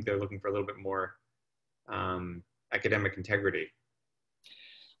smoking, but I think they're looking for a little bit more academic integrity.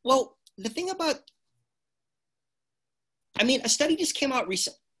 Well, the thing about, a study just came out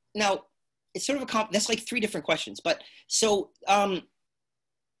recently. Now, it's sort of that's like three different questions. But so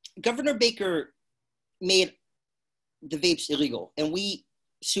Governor Baker made the vapes illegal, and we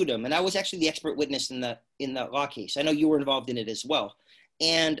sued him. And I was actually the expert witness in the law case. I know you were involved in it as well.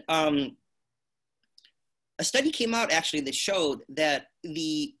 And a study came out actually that showed that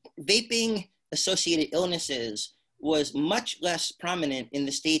the vaping associated illnesses was much less prominent in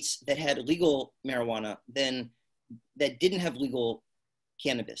the states that had legal marijuana than that didn't have legal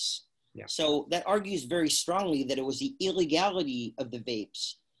cannabis. Yeah. So that argues very strongly that it was the illegality of the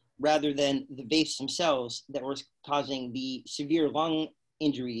vapes rather than the vapes themselves that was causing the severe lung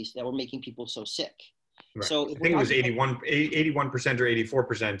injuries that were making people so sick. Right. So I think it was 81% or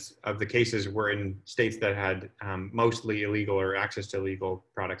 84% of the cases were in states that had mostly illegal or access to illegal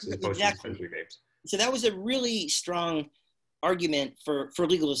products as opposed to dispensary vapes. So that was a really strong argument for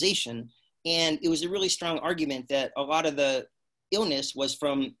legalization. And it was a really strong argument that a lot of the illness was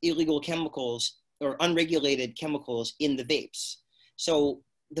from illegal chemicals or unregulated chemicals in the vapes. So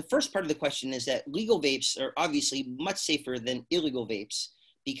the first part of the question is that legal vapes are obviously much safer than illegal vapes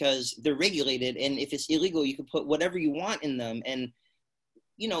because they're regulated. And if it's illegal, you can put whatever you want in them. And,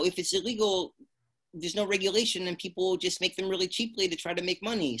 you know, if it's illegal, there's no regulation and people just make them really cheaply to try to make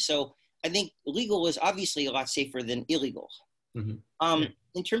money. So I think legal is obviously a lot safer than illegal. Mm-hmm.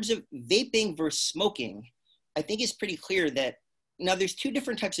 In terms of vaping versus smoking, I think it's pretty clear that now there's two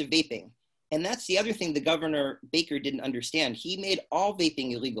different types of vaping. And that's the other thing the Governor Baker didn't understand. He made all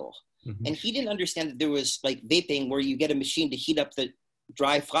vaping illegal. Mm-hmm. And he didn't understand that there was like vaping where you get a machine to heat up the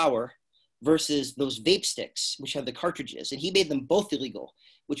dry flower versus those vape sticks, which have the cartridges. And he made them both illegal,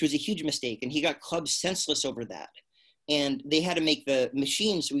 which was a huge mistake. And he got clubs senseless over that. And they had to make the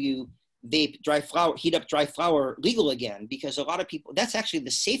machines where you vape dry flower, heat up dry flower legal again, because a lot of people, that's actually the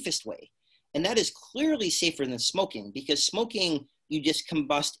safest way. And that is clearly safer than smoking, because smoking, you just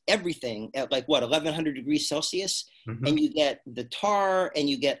combust everything at like what, 1100 degrees Celsius, mm-hmm. and you get the tar and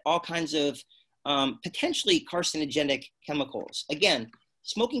you get all kinds of potentially carcinogenic chemicals. Again,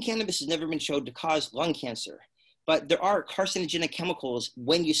 smoking cannabis has never been shown to cause lung cancer, but there are carcinogenic chemicals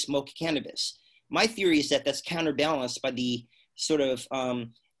when you smoke cannabis. My theory is that that's counterbalanced by the sort of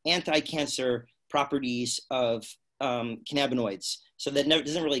anti-cancer properties of cannabinoids. So that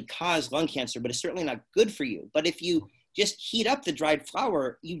doesn't really cause lung cancer, but it's certainly not good for you. But if you just heat up the dried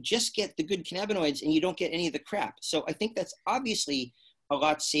flower, you just get the good cannabinoids and you don't get any of the crap. So I think that's obviously a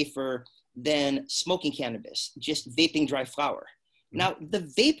lot safer than smoking cannabis, just vaping dry flower. Now,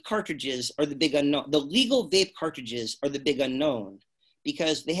 the vape cartridges are the big unknown. The legal vape cartridges are the big unknown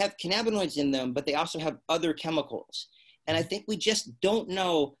because they have cannabinoids in them, but they also have other chemicals. And I think we just don't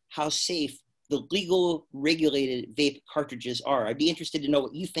know how safe the legal regulated vape cartridges are. I'd be interested to know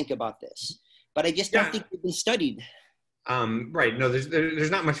what you think about this, but I just don't think they've been studied. Right. No,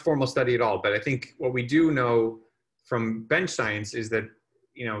 there's not much formal study at all, but I think what we do know from bench science is that,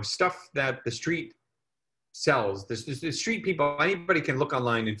 you know, stuff that the street sells, the street people, anybody can look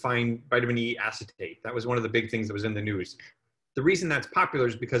online and find vitamin E acetate. That was one of the big things that was in the news. The reason that's popular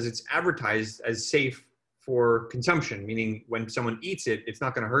is because it's advertised as safe for consumption, meaning when someone eats it, it's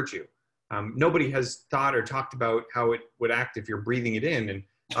not going to hurt you. Nobody has thought or talked about how it would act if you're breathing it in. And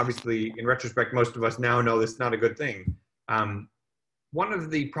obviously, in retrospect, most of us now know that's not a good thing. One of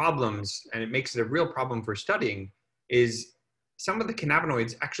the problems, and it makes it a real problem for studying, is some of the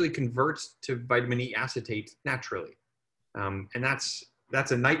cannabinoids actually convert to vitamin E acetate naturally. And that's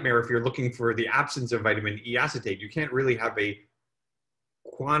a nightmare if you're looking for the absence of vitamin E acetate. You can't really have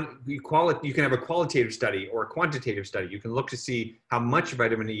you can have a qualitative study or a quantitative study. You can look to see how much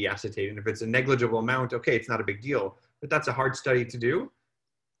vitamin E acetate, and if it's a negligible amount, okay, it's not a big deal, but that's a hard study to do.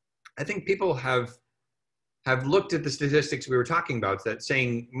 I think people have looked at the statistics we were talking about, that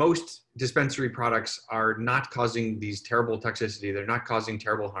saying most dispensary products are not causing these terrible toxicity, they're not causing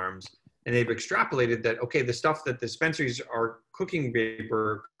terrible harms, and they've extrapolated that, okay, the stuff that dispensaries are cooking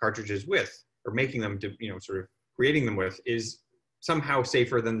vapor cartridges with, or making them to, you know, sort of creating them with, is somehow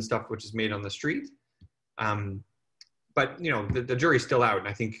safer than the stuff which is made on the street. But, you know, the jury's still out. And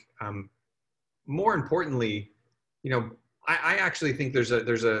I think more importantly, you know, I actually think there's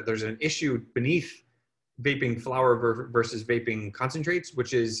an issue beneath vaping flower versus vaping concentrates,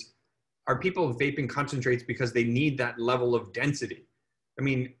 which is, are people vaping concentrates because they need that level of density? I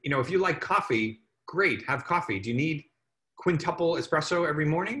mean, you know, if you like coffee, great, have coffee. Do you need quintuple espresso every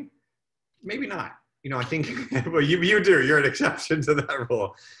morning? Maybe not. You know, I think, well, you do, you're an exception to that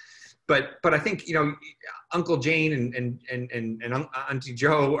rule. But I think, you know, Uncle Jane and Auntie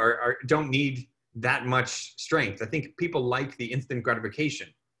Joe don't need that much strength. I think people like the instant gratification,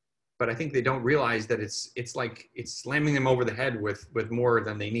 but I think they don't realize that it's like, it's slamming them over the head with more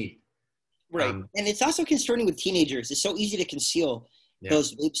than they need. Right. And it's also concerning with teenagers. It's so easy to conceal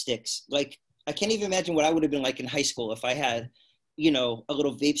those vape sticks. Like, I can't even imagine what I would have been like in high school if I had, you know, a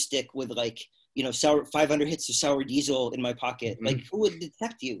little vape stick with like, you know, 500 hits of sour diesel in my pocket. Mm-hmm. Like, who would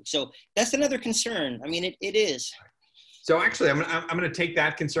detect you? So that's another concern. I mean, it is. So actually, I'm going to take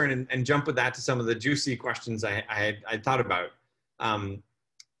that concern and jump with that to some of the juicy questions I thought about.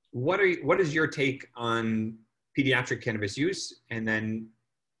 What is your take on pediatric cannabis use? And then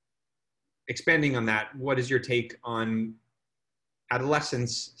expanding on that, what is your take on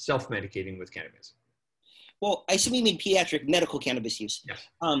adolescents self-medicating with cannabis? Well, I assume you mean pediatric medical cannabis use. Yes.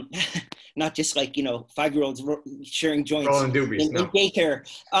 Not just like, 5-year-olds sharing joints Rolling doobies, in daycare.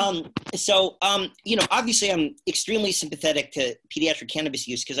 Obviously I'm extremely sympathetic to pediatric cannabis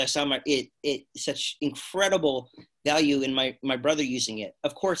use because I saw it such incredible value in my brother using it.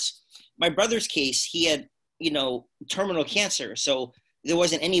 Of course, my brother's case, he had, terminal cancer. So there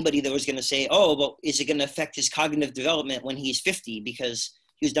wasn't anybody that was going to say, oh, well, is it going to affect his cognitive development when he's 50 because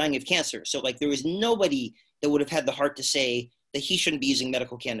he was dying of cancer? So like there was nobody that would have had the heart to say that he shouldn't be using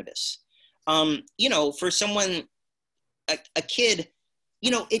medical cannabis. For someone, a kid,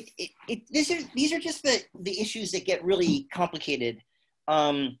 these are just the issues that get really complicated.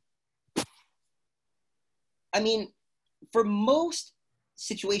 For most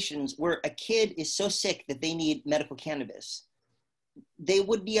situations where a kid is so sick that they need medical cannabis, they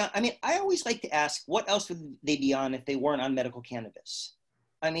would be on, I always like to ask, what else would they be on if they weren't on medical cannabis?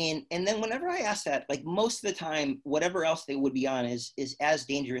 And then whenever I ask that, like most of the time, whatever else they would be on is as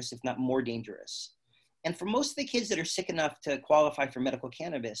dangerous, if not more dangerous. And for most of the kids that are sick enough to qualify for medical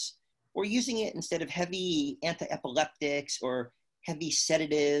cannabis, we're using it instead of heavy anti-epileptics or heavy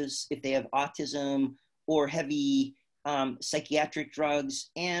sedatives if they have autism, or heavy psychiatric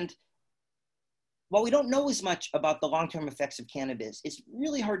drugs. And while we don't know as much about the long-term effects of cannabis, it's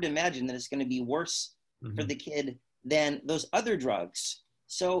really hard to imagine that it's going to be worse for the kid than those other drugs.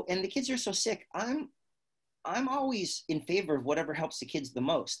 So, and the kids are so sick, I'm always in favor of whatever helps the kids the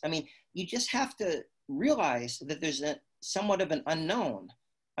most. You just have to realize that there's somewhat of an unknown.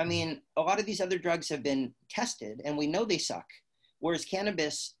 A lot of these other drugs have been tested and we know they suck, whereas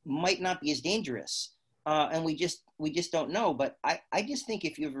cannabis might not be as dangerous. And we just don't know. But I just think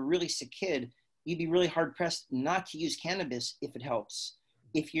if you have a really sick kid, you'd be really hard pressed not to use cannabis if it helps.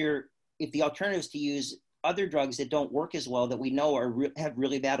 If the alternative is to use other drugs that don't work as well, that we know have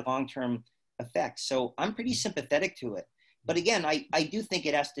really bad long-term effects. So I'm pretty sympathetic to it. But again, I do think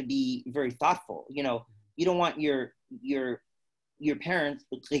it has to be very thoughtful. You don't want your parents,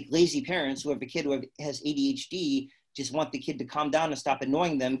 like lazy parents who have a kid who has ADHD, just want the kid to calm down and stop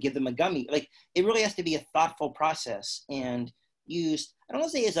annoying them, give them a gummy. Like it really has to be a thoughtful process and used, I don't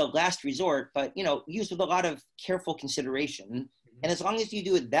want to say as a last resort, but used with a lot of careful consideration. And as long as you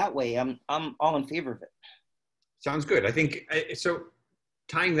do it that way, I'm all in favor of it. Sounds good. I think so.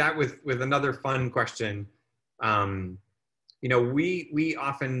 Tying that with another fun question, we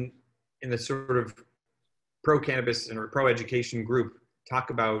often in the sort of pro cannabis and pro education group talk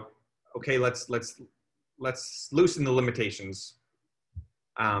about, okay, let's loosen the limitations.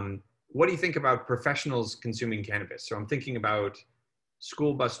 What do you think about professionals consuming cannabis? So I'm thinking about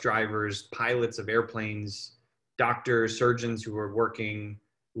school bus drivers, pilots of airplanes, doctors, surgeons who are working,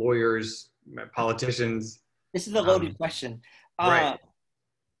 lawyers, politicians. This is a loaded question. Right.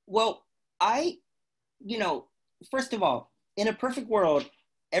 Well, first of all, in a perfect world,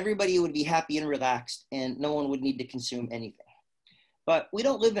 everybody would be happy and relaxed and no one would need to consume anything. But we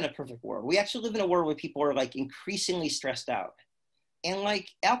don't live in a perfect world. We actually live in a world where people are like increasingly stressed out. And like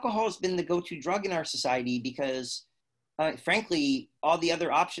alcohol has been the go-to drug in our society because frankly, all the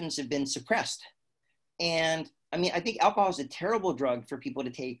other options have been suppressed. And I think alcohol is a terrible drug for people to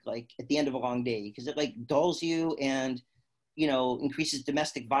take like at the end of a long day because it like dulls you and, increases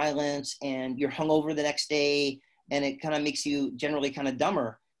domestic violence and you're hungover the next day and it kind of makes you generally kind of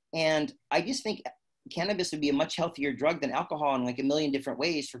dumber. And I just think cannabis would be a much healthier drug than alcohol in like a million different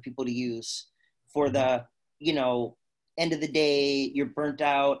ways for people to use for the, end of the day, you're burnt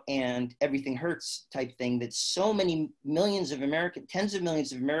out and everything hurts type thing that so many millions of tens of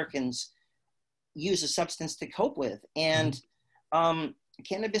millions of Americans use a substance to cope with. And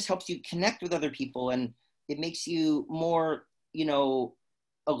cannabis helps you connect with other people and it makes you more,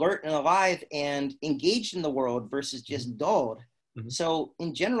 alert and alive and engaged in the world versus just dulled. So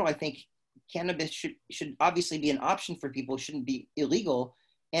in general, I think cannabis should obviously be an option for people. It shouldn't be illegal.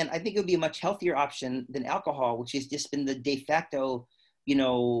 And I think it would be a much healthier option than alcohol, which has just been the de facto,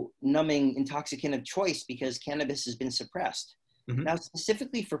 numbing intoxicant of choice because cannabis has been suppressed. Now,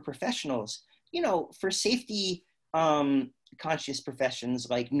 specifically for professionals, for safety conscious professions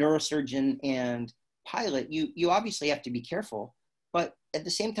like neurosurgeon and pilot, you obviously have to be careful, but at the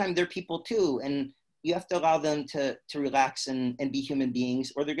same time, they're people too. And you have to allow them to relax and be human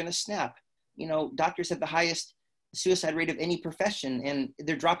beings or they're going to snap. Doctors have the highest suicide rate of any profession and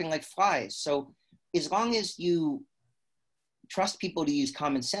they're dropping like flies. So as long as you trust people to use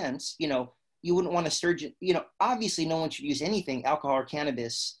common sense, you wouldn't want a surgeon, obviously no one should use anything, alcohol or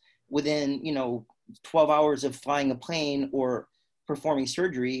cannabis within, 12 hours of flying a plane or performing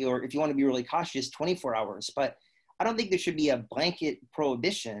surgery, or if you want to be really cautious, 24 hours. But I don't think there should be a blanket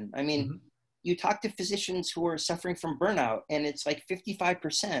prohibition. I mean, you talk to physicians who are suffering from burnout, and it's like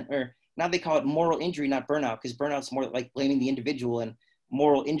 55%, or now they call it moral injury, not burnout, because burnout's more like blaming the individual, and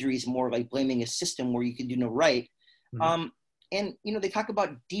moral injury is more like blaming a system where you can do no right. And, you know, they talk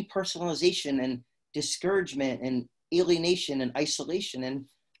about depersonalization and discouragement and alienation and isolation. And,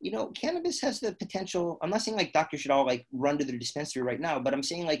 you know, cannabis has the potential. I'm not saying like doctors should all like run to their dispensary right now, but I'm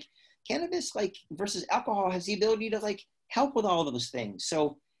saying like cannabis like versus alcohol has the ability to like help with all of those things.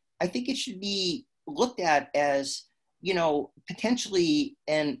 So I think it should be looked at as, you know, potentially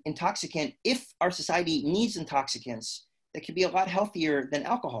an intoxicant if our society needs intoxicants that could be a lot healthier than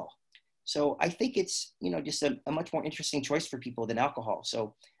alcohol. So I think it's, you know, just a much more interesting choice for people than alcohol.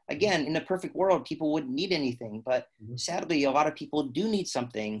 So again, in a perfect world, people wouldn't need anything, but sadly, a lot of people do need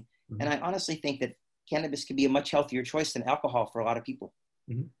something. And I honestly think that cannabis could be a much healthier choice than alcohol for a lot of people.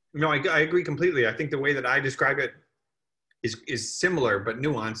 No, I agree completely. I think the way that I describe it is similar, but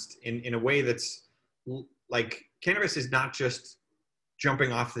nuanced in a way that's like cannabis is not just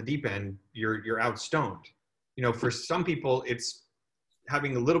jumping off the deep end. You're out stoned. You know, for some people, it's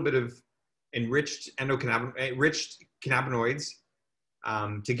having a little bit of enriched cannabinoids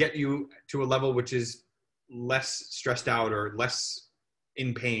to get you to a level which is less stressed out or less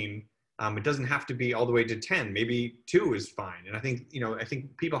in pain. It doesn't have to be all the way to 10. Maybe 2 is fine. And I think, you know, I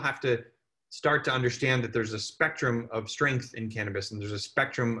think people have to start to understand that there's a spectrum of strength in cannabis, and there's a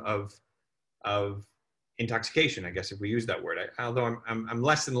spectrum of intoxication, I guess, if we use that word. Although I'm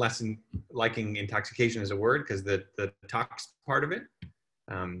less and less liking intoxication as a word, because the tox part of it.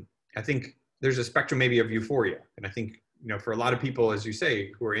 I think there's a spectrum maybe of euphoria. And I think, you know, for a lot of people, as you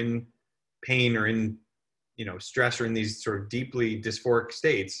say, who are in pain or in, you know, stress or in these sort of deeply dysphoric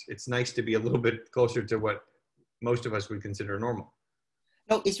states, it's nice to be a little bit closer to what most of us would consider normal.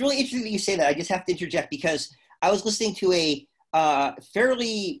 No, it's really interesting that you say that. I just have to interject because I was listening to a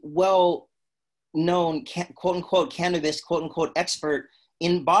fairly well-known quote unquote cannabis quote unquote expert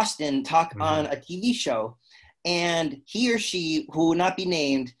in Boston talk on a TV show. And he or she, who will not be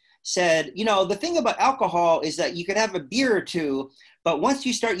named, said, you know, the thing about alcohol is that you could have a beer or two, but once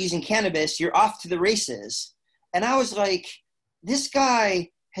you start using cannabis, you're off to the races. And I was like, this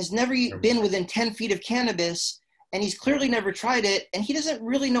guy has never been within 10 feet of cannabis, and he's clearly never tried it, and he doesn't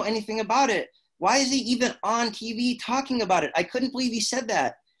really know anything about it. Why is he even on TV talking about it? I couldn't believe he said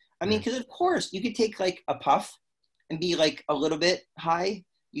that. I mean, because of course, you could take like a puff and be like a little bit high.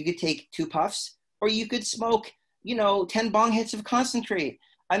 You could take 2 puffs, or you could smoke, you know, 10 bong hits of concentrate.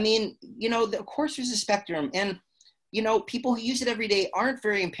 I mean, you know, of course there's a spectrum. And, you know, people who use it every day aren't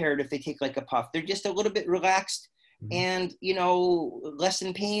very impaired if they take like a puff. They're just a little bit relaxed and, you know, less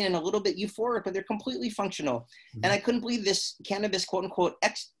in pain and a little bit euphoric, but they're completely functional. And I couldn't believe this cannabis quote unquote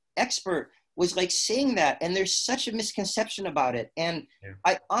expert was like saying that. And there's such a misconception about it. And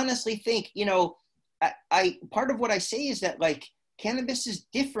I honestly think, you know, I part of what I say is that like cannabis is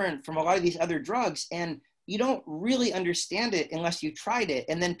different from a lot of these other drugs, and you don't really understand it unless you tried it.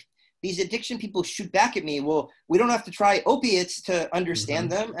 And then these addiction people shoot back at me, well, we don't have to try opiates to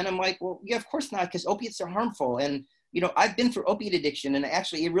understand them. And I'm like, well, yeah, of course not, because opiates are harmful. And, you know, I've been through opiate addiction, and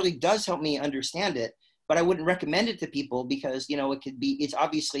actually it really does help me understand it, but I wouldn't recommend it to people because, you know, it's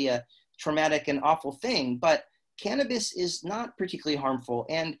obviously a traumatic and awful thing, but cannabis is not particularly harmful,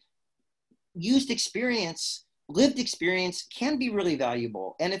 and used experience, lived experience can be really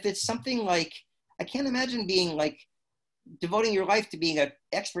valuable. And if it's something like, I can't imagine being like devoting your life to being an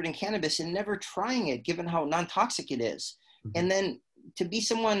expert in cannabis and never trying it, given how non-toxic it is. And then to be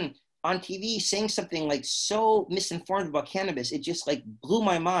someone on TV saying something like so misinformed about cannabis, it just like blew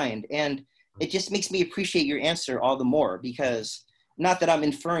my mind. And it just makes me appreciate your answer all the more, because not that I'm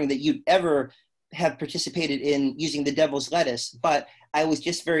inferring that you'd ever have participated in using the devil's lettuce, but I was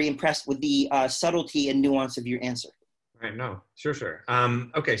just very impressed with the subtlety and nuance of your answer. Right, no, sure.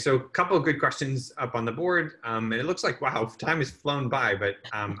 Okay, so a couple of good questions up on the board. And it looks like, wow, time has flown by, but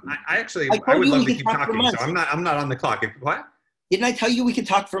I would love to keep talking, so I'm not on the clock. What? Didn't I tell you we could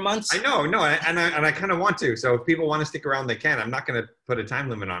talk for months? I know, no, and I kind of want to. So if people want to stick around, they can. I'm not going to put a time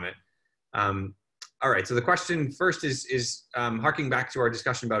limit on it. All right, so the question first is harking back to our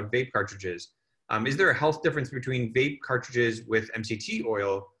discussion about vape cartridges. Is there a health difference between vape cartridges with MCT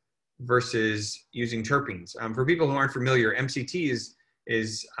oil versus using terpenes? For people who aren't familiar, MCT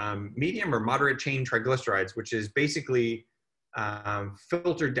is medium or moderate chain triglycerides, which is basically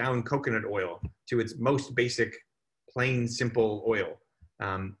filtered down coconut oil to its most basic, plain, simple oil,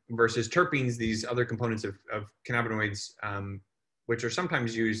 versus terpenes, these other components of cannabinoids, which are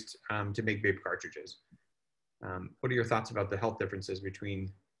sometimes used to make vape cartridges. What are your thoughts about the health differences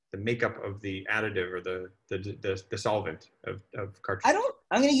between the makeup of the additive or the solvent of cartridges?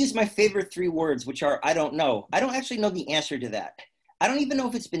 I'm going to use my favorite three words, which are, I don't know. I don't actually know the answer to that. I don't even know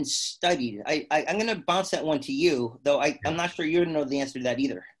if it's been studied. I'm going to bounce that one to you, though I'm not sure you know the answer to that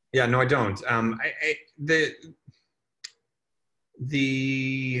either. Yeah, no, I don't.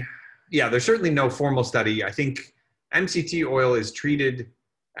 There's certainly no formal study. I think MCT oil is treated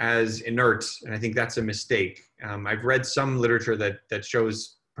as inert, and I think that's a mistake. I've read some literature that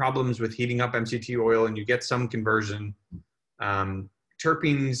shows problems with heating up MCT oil, and you get some conversion.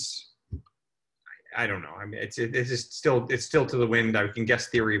 Terpenes, I don't know. I mean, it's still to the wind. I can guess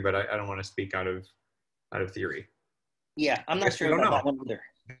theory, but I don't want to speak out of theory. Yeah, I'm not sure about that one either.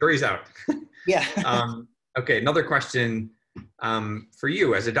 Jury's out. Yeah. Okay, another question for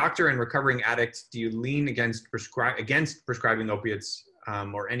you. As a doctor and recovering addict, do you lean against prescribing opiates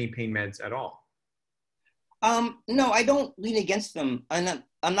or any pain meds at all? No, I don't lean against them.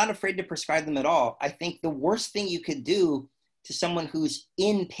 I'm not afraid to prescribe them at all. I think the worst thing you could do to someone who's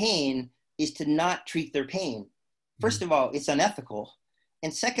in pain is to not treat their pain. First of all, it's unethical.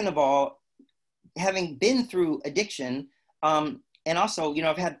 And second of all, having been through addiction, and also,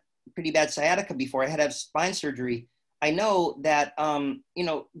 I've had pretty bad sciatica before. I had to have spine surgery. I know that,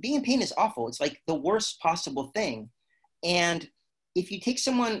 being in pain is awful. It's like the worst possible thing. And if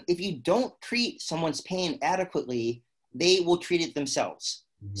you don't treat someone's pain adequately, they will treat it themselves.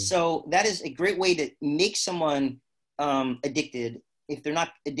 Mm-hmm. So that is a great way to make someone addicted, if they're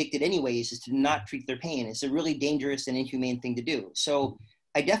not addicted anyways, is to not treat their pain. It's a really dangerous and inhumane thing to do. So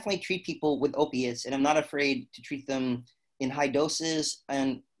I definitely treat people with opiates, and I'm not afraid to treat them in high doses.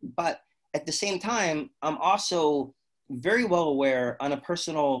 But at the same time, I'm also very well aware on a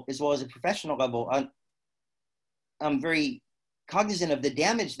personal as well as a professional level. I'm very cognizant of the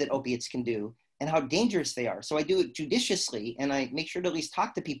damage that opiates can do and how dangerous they are. So I do it judiciously, and I make sure to at least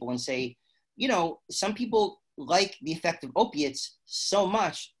talk to people and say, some people like the effect of opiates so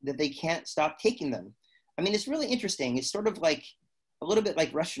much that they can't stop taking them. I mean, it's really interesting. It's sort of like a little bit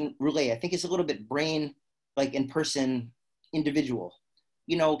like Russian roulette. I think it's a little bit brain, like in person, individual.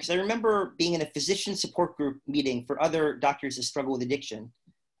 Because I remember being in a physician support group meeting for other doctors that struggle with addiction.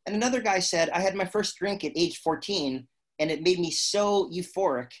 And another guy said, I had my first drink at age 14, and it made me so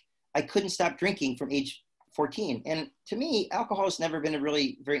euphoric, I couldn't stop drinking from age 14. And to me, alcohol has never been a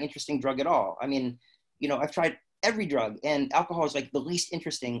really very interesting drug at all. I mean, I've tried every drug, and alcohol is like the least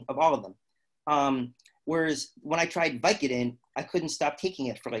interesting of all of them. Whereas when I tried Vicodin, I couldn't stop taking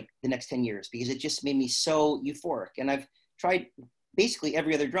it for like the next 10 years because it just made me so euphoric. And I've tried basically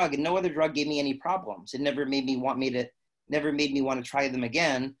every other drug, and no other drug gave me any problems. It never made me want to try them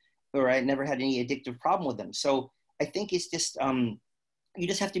again, or I never had any addictive problem with them. So I think it's just, you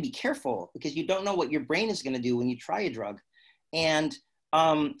just have to be careful because you don't know what your brain is going to do when you try a drug. And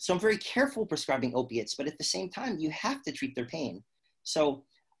so I'm very careful prescribing opiates, but at the same time, you have to treat their pain. So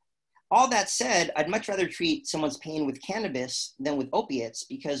all that said, I'd much rather treat someone's pain with cannabis than with opiates,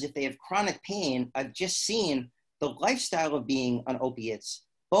 because if they have chronic pain, I've just seen the lifestyle of being on opiates,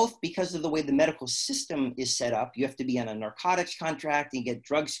 both because of the way the medical system is set up. You have to be on a narcotics contract and get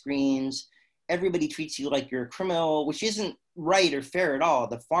drug screens. Everybody treats you like you're a criminal, which isn't right or fair at all.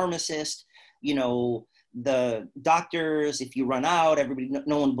 The pharmacist, the doctors, if you run out,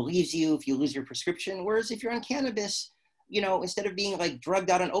 no one believes you if you lose your prescription. Whereas if you're on cannabis, instead of being like drugged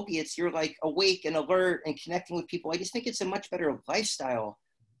out on opiates, you're like awake and alert and connecting with people. I just think it's a much better lifestyle.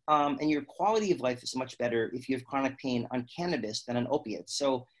 And your quality of life is much better if you have chronic pain on cannabis than on opiates.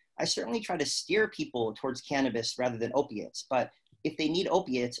 So I certainly try to steer people towards cannabis rather than opiates. But if they need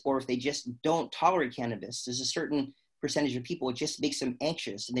opiates, or if they just don't tolerate cannabis, there's a certain percentage of people, it just makes them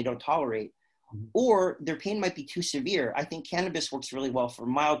anxious and they don't tolerate, or their pain might be too severe. I think cannabis works really well for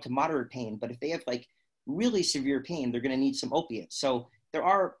mild to moderate pain, but if they have like really severe pain, they're going to need some opiates. So there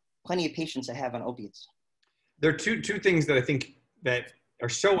are plenty of patients I have on opiates. There are two things that I think that are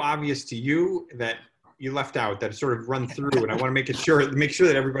so obvious to you that you left out that sort of run through, and I want to make sure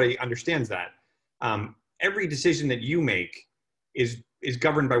that everybody understands that. Every decision that you make is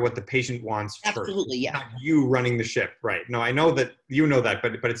governed by what the patient wants first. Absolutely, yeah. Not you running the ship, right? No, I know that you know that,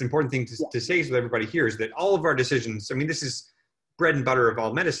 but it's an important thing to say so that everybody hears that all of our decisions, I mean, this is bread and butter of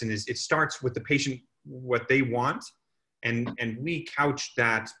all medicine, is it starts with the patient, what they want, and we couch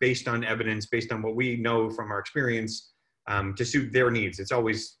that based on evidence, based on what we know from our experience, to suit their needs. It's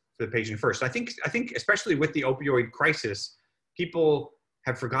always the patient first. I think especially with the opioid crisis, people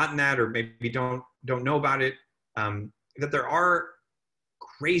have forgotten that, or maybe don't know about it, that there are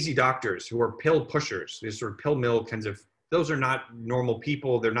crazy doctors who are pill pushers, these sort of pill mill kinds of those are not normal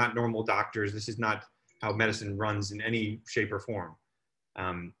people. They're not normal doctors. This is not how medicine runs in any shape or form.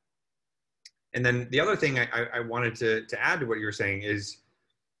 And then the other thing I wanted to add to what you were saying is,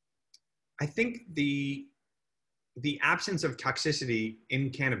 I think the absence of toxicity in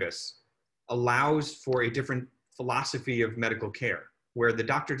cannabis allows for a different philosophy of medical care, where the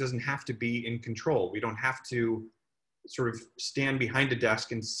doctor doesn't have to be in control. We don't have to sort of stand behind a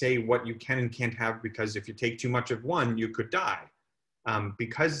desk and say what you can and can't have, because if you take too much of one, you could die.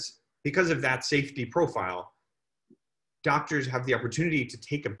 Because of that safety profile, doctors have the opportunity to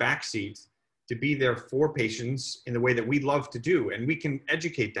take a backseat, to be there for patients in the way that we love to do. And we can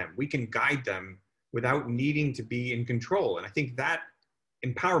educate them, we can guide them without needing to be in control. And I think that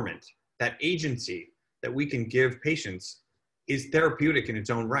empowerment, that agency that we can give patients is therapeutic in its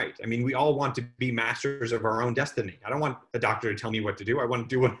own right. I mean, we all want to be masters of our own destiny. I don't want the doctor to tell me what to do. I want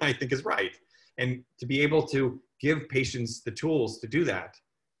to do what I think is right. And to be able to give patients the tools to do that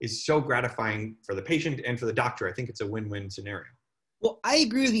is so gratifying for the patient and for the doctor. I think it's a win-win scenario. Well, I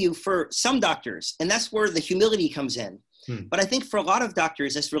agree with you for some doctors, and that's where the humility comes in. But I think for a lot of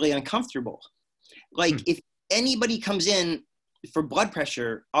doctors, that's really uncomfortable. Like if anybody comes in for blood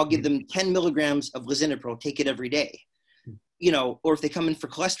pressure, I'll give them 10 milligrams of lisinopril, take it every day. You know, or if they come in for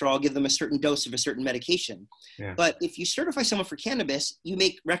cholesterol, I'll give them a certain dose of a certain medication. Yeah. But if you certify someone for cannabis, you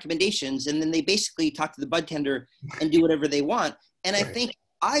make recommendations, and then they basically talk to the bud tender and do whatever they want. And I think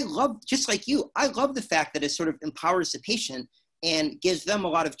I love, just like you, I love the fact that it sort of empowers the patient and gives them a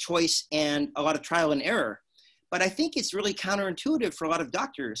lot of choice and a lot of trial and error. But I think it's really counterintuitive for a lot of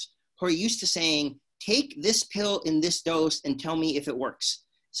doctors who are used to saying, take this pill in this dose and tell me if it works.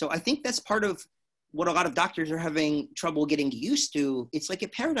 So I think that's part of what a lot of doctors are having trouble getting used to. It's like a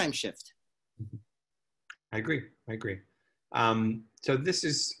paradigm shift. I agree. So this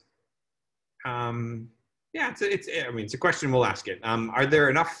is, it's a question, we'll ask it.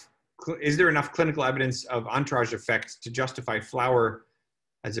 Is there enough clinical evidence of entourage effects to justify flower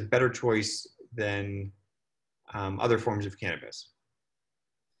as a better choice than other forms of cannabis?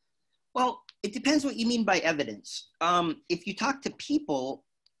 Well, it depends what you mean by evidence. If you talk to people,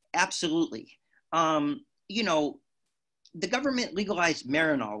 absolutely. You know, the government legalized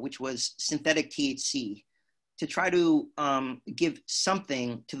Marinol, which was synthetic THC, to try to give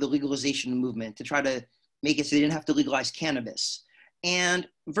something to the legalization movement, to try to make it so they didn't have to legalize cannabis. And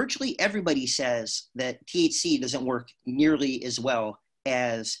virtually everybody says that THC doesn't work nearly as well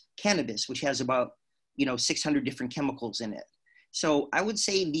as cannabis, which has about, 600 different chemicals in it. So I would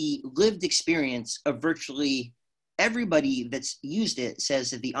say the lived experience of virtually everybody that's used it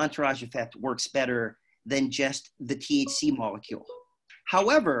says that the entourage effect works better than just the THC molecule.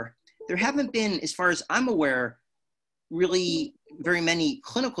 However, there haven't been, as far as I'm aware, really very many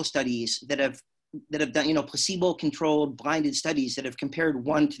clinical studies that have done, placebo-controlled blinded studies that have compared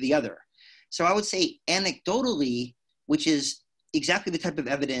one to the other. So I would say anecdotally, which is exactly the type of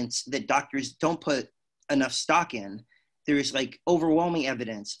evidence that doctors don't put enough stock in, there is like overwhelming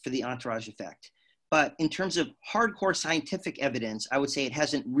evidence for the entourage effect. But in terms of hardcore scientific evidence, I would say it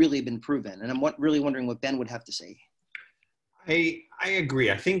hasn't really been proven. And I'm really wondering what Ben would have to say. I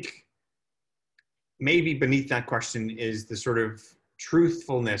agree. I think maybe beneath that question is the sort of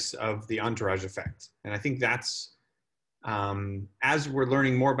truthfulness of the entourage effect. And I think that's, as we're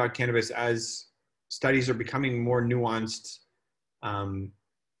learning more about cannabis, as studies are becoming more nuanced,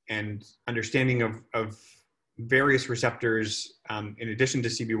 and understanding of various receptors, in addition to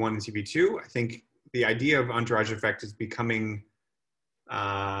CB1 and CB2, I think the idea of entourage effect is becoming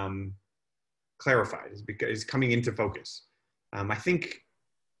clarified, is coming into focus. I think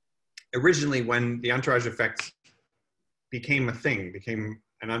originally when the entourage effect became a thing, became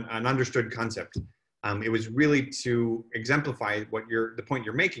an understood concept, it was really to exemplify the point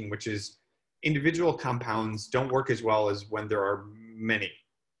you're making, which is individual compounds don't work as well as when there are many.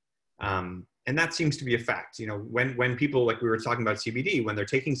 And that seems to be a fact. When people, like we were talking about CBD, when they're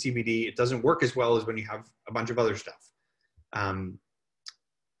taking CBD, it doesn't work as well as when you have a bunch of other stuff.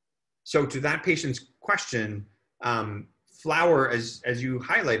 So to that patient's question, flower, as you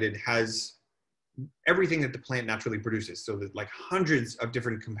highlighted, has everything that the plant naturally produces. So there's like hundreds of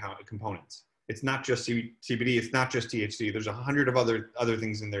different components. It's not just CBD, it's not just THC. There's 100 of other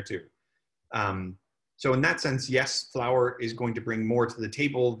things in there too. So in that sense, yes, flower is going to bring more to the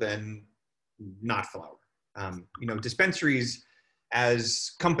table than not flower. Dispensaries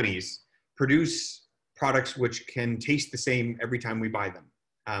as companies produce products which can taste the same every time we buy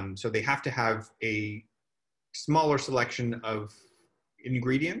them. So they have to have a smaller selection of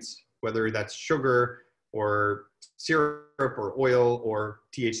ingredients, whether that's sugar or syrup or oil or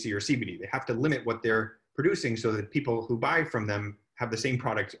THC or CBD. They have to limit what they're producing so that people who buy from them have the same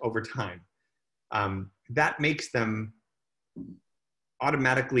product over time. That makes them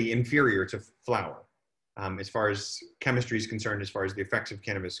automatically inferior to flower as far as chemistry is concerned, as far as the effects of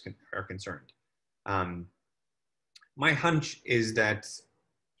cannabis are concerned. My hunch is that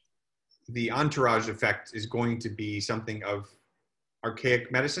the entourage effect is going to be something of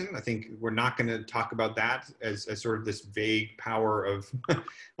archaic medicine. I think we're not going to talk about that as sort of this vague power of,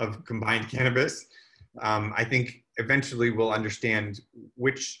 of combined cannabis. I think eventually we'll understand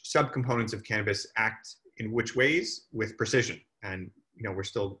which subcomponents of cannabis act in which ways with precision. And you know, we're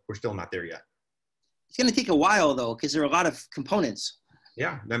still not there yet. It's going to take a while though, because there are a lot of components.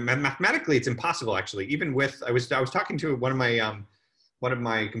 Yeah, mathematically, it's impossible actually. Even with, I was talking to one of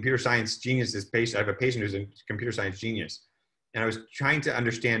my computer science geniuses. I have a patient who's a computer science genius, and I was trying to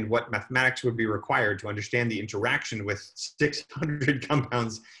understand what mathematics would be required to understand the interaction with 600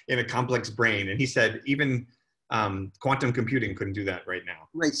 compounds in a complex brain. And he said even quantum computing couldn't do that right now.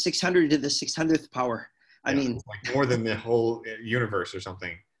 Right, 600 to the 600th power. I mean, like more than the whole universe or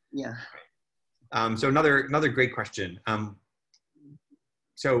something. Yeah. So another great question.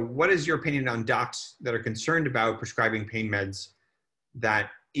 So what is your opinion on docs that are concerned about prescribing pain meds that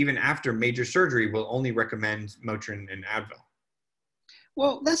even after major surgery will only recommend Motrin and Advil?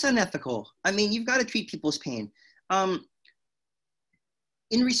 Well, that's unethical. I mean, you've got to treat people's pain. In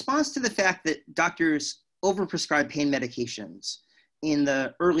response to the fact that doctors overprescribe pain medications in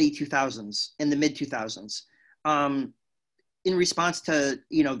the early 2000s, in the mid 2000s, in response to,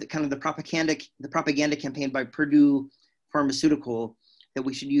 you know, the kind of the propaganda campaign by Purdue Pharmaceutical that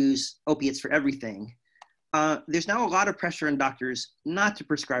we should use opiates for everything. There's now a lot of pressure on doctors not to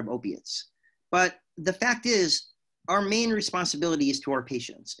prescribe opiates. But the fact is, our main responsibility is to our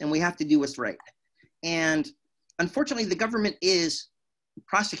patients, and we have to do what's right. And unfortunately, the government is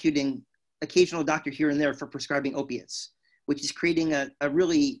prosecuting occasional doctor here and there for prescribing opiates, which is creating a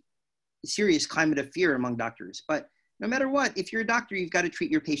really serious climate of fear among doctors. But no matter what, if you're a doctor, you've got to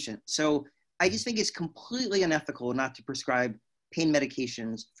treat your patient. So I just think it's completely unethical not to prescribe pain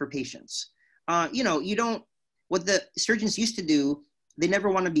medications for patients. You know, what the surgeons used to do, they never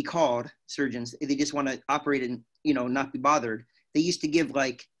want to be called surgeons. They just want to operate and, you know, not be bothered. They used to give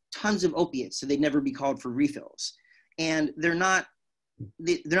like tons of opiates so they'd never be called for refills. And they're not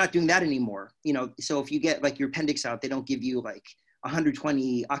doing that anymore. You know, so if you get like your appendix out, they don't give you like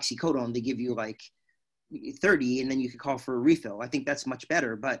 120 oxycodone, they give you like 30 and then you can call for a refill. I think that's much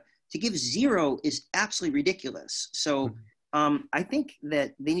better, but to give 0 is absolutely ridiculous. So I think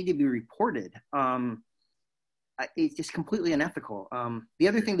that they need to be reported. It's just completely unethical. The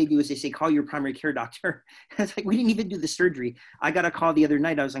other thing they do is they say, call your primary care doctor. It's like, we didn't even do the surgery. I got a call the other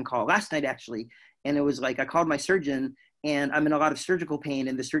night. I was on call last night, actually. And it was like, I called my surgeon and I'm in a lot of surgical pain.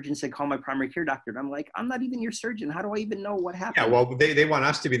 And the surgeon said, call my primary care doctor. And I'm like, I'm not even your surgeon. How do I even know what happened? Yeah, well, they want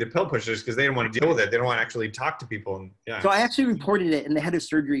us to be the pill pushers because they don't want to deal with it. They don't want to actually talk to people. And, yeah. So I actually reported it, and the head of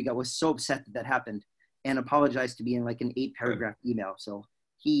surgery was so upset that happened and apologized to me in like an 8-paragraph email. So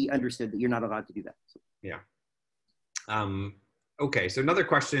he understood that you're not allowed to do that. So. Yeah. Okay, so another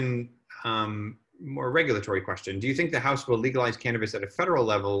question, more regulatory question. Do you think the House will legalize cannabis at a federal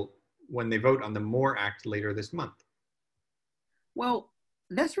level when they vote on the MORE Act later this month? Well,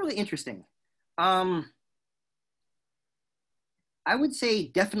 that's really interesting. I would say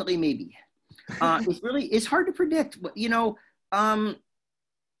definitely maybe. It's hard to predict. You know, I'm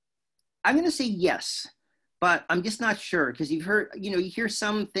going to say yes, but I'm just not sure because you've heard, you know, you hear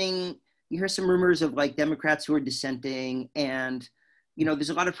some rumors of like Democrats who are dissenting and, you know, there's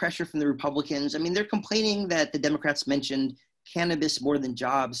a lot of pressure from the Republicans. I mean, they're complaining that the Democrats mentioned cannabis more than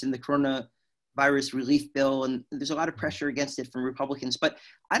jobs in the coronavirus relief bill. And there's a lot of pressure against it from Republicans, but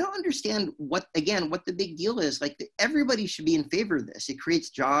I don't understand what the big deal is. Like everybody should be in favor of this. It creates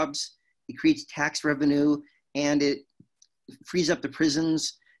jobs, it creates tax revenue, and it frees up the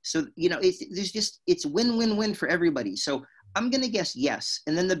prisons. So, you know, it's win-win-win for everybody. So I'm going to guess yes.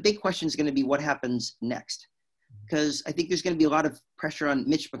 And then the big question is going to be what happens next. Because I think there's going to be a lot of pressure on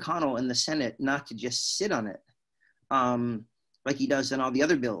Mitch McConnell in the Senate not to just sit on it like he does on all the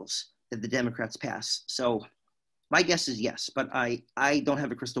other bills that the Democrats pass. So my guess is yes, but I don't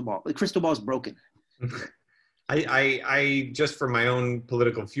have a crystal ball. The crystal ball is broken. I just for my own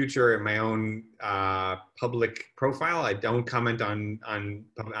political future and my own public profile, I don't comment on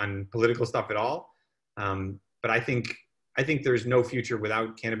political stuff at all. But I think there's no future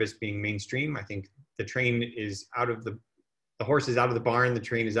without cannabis being mainstream. I think the train is the horse is out of the barn, the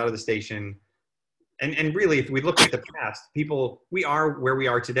train is out of the station. And really, if we look at the past, we are where we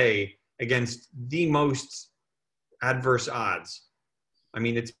are today against the most adverse odds. I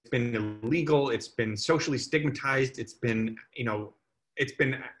mean, it's been illegal. It's been socially stigmatized. It's been,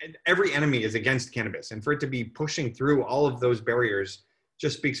 every enemy is against cannabis. And for it to be pushing through all of those barriers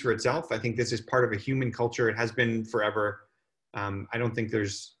just speaks for itself. I think this is part of a human culture. It has been forever. I don't think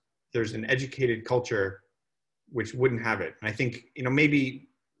there's an educated culture which wouldn't have it. And I think, maybe,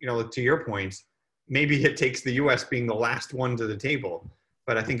 to your point, maybe it takes the US being the last one to the table,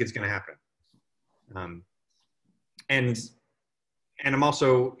 but I think it's going to happen. And I'm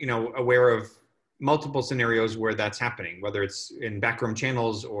also, aware of multiple scenarios where that's happening, whether it's in backroom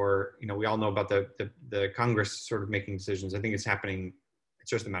channels or, we all know about the Congress sort of making decisions. I think it's happening. It's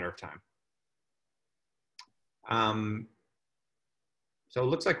just a matter of time. So it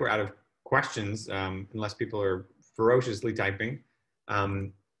looks like we're out of questions, unless people are ferociously typing.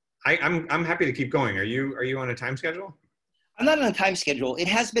 I'm happy to keep going. Are you on a time schedule? I'm not on a time schedule. It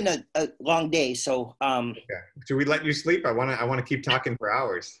has been a long day, so. Okay. Should we let you sleep? I want to keep talking for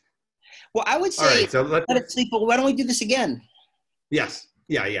hours. Well, I would say, all right, so let it sleep, but why don't we do this again? Yes.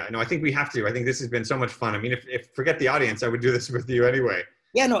 Yeah. No, I think we have to. I think this has been so much fun. I mean, if forget the audience, I would do this with you anyway.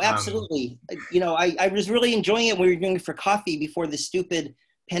 Yeah, no, absolutely. I was really enjoying it when we were doing it for coffee before the stupid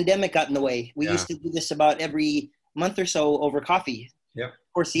pandemic got in the way. We used to do this about every month or so over coffee. Yeah.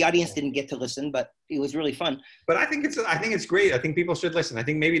 Of course, the audience didn't get to listen, but it was really fun. But I think it's great. I think people should listen. I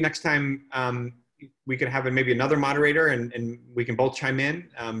think maybe next time we could have maybe another moderator and we can both chime in.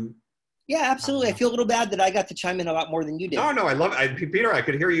 Yeah, absolutely. I feel a little bad that I got to chime in a lot more than you did. No, I love it. Peter, I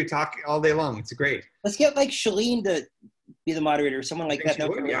could hear you talk all day long. It's great. Let's get like Shalene to be the moderator, or someone like that.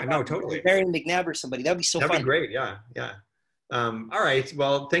 Yeah, no, totally. Barry McNabb or somebody. That'd be so fun. That'd be great. Yeah. All right.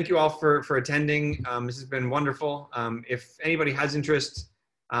 Well, thank you all for attending. This has been wonderful. If anybody has interest,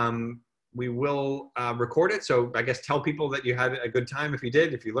 we will record it. So I guess tell people that you had a good time. If you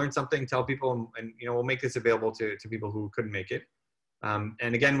did, if you learned something, tell people, and we'll make this available to people who couldn't make it.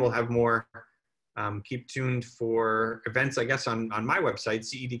 And again, we'll have more. Keep tuned for events, I guess, on my website,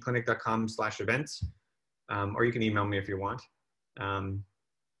 cedclinic.com/events, or you can email me if you want. And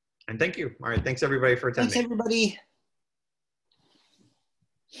thank you. All right. Thanks everybody for attending. Thanks everybody.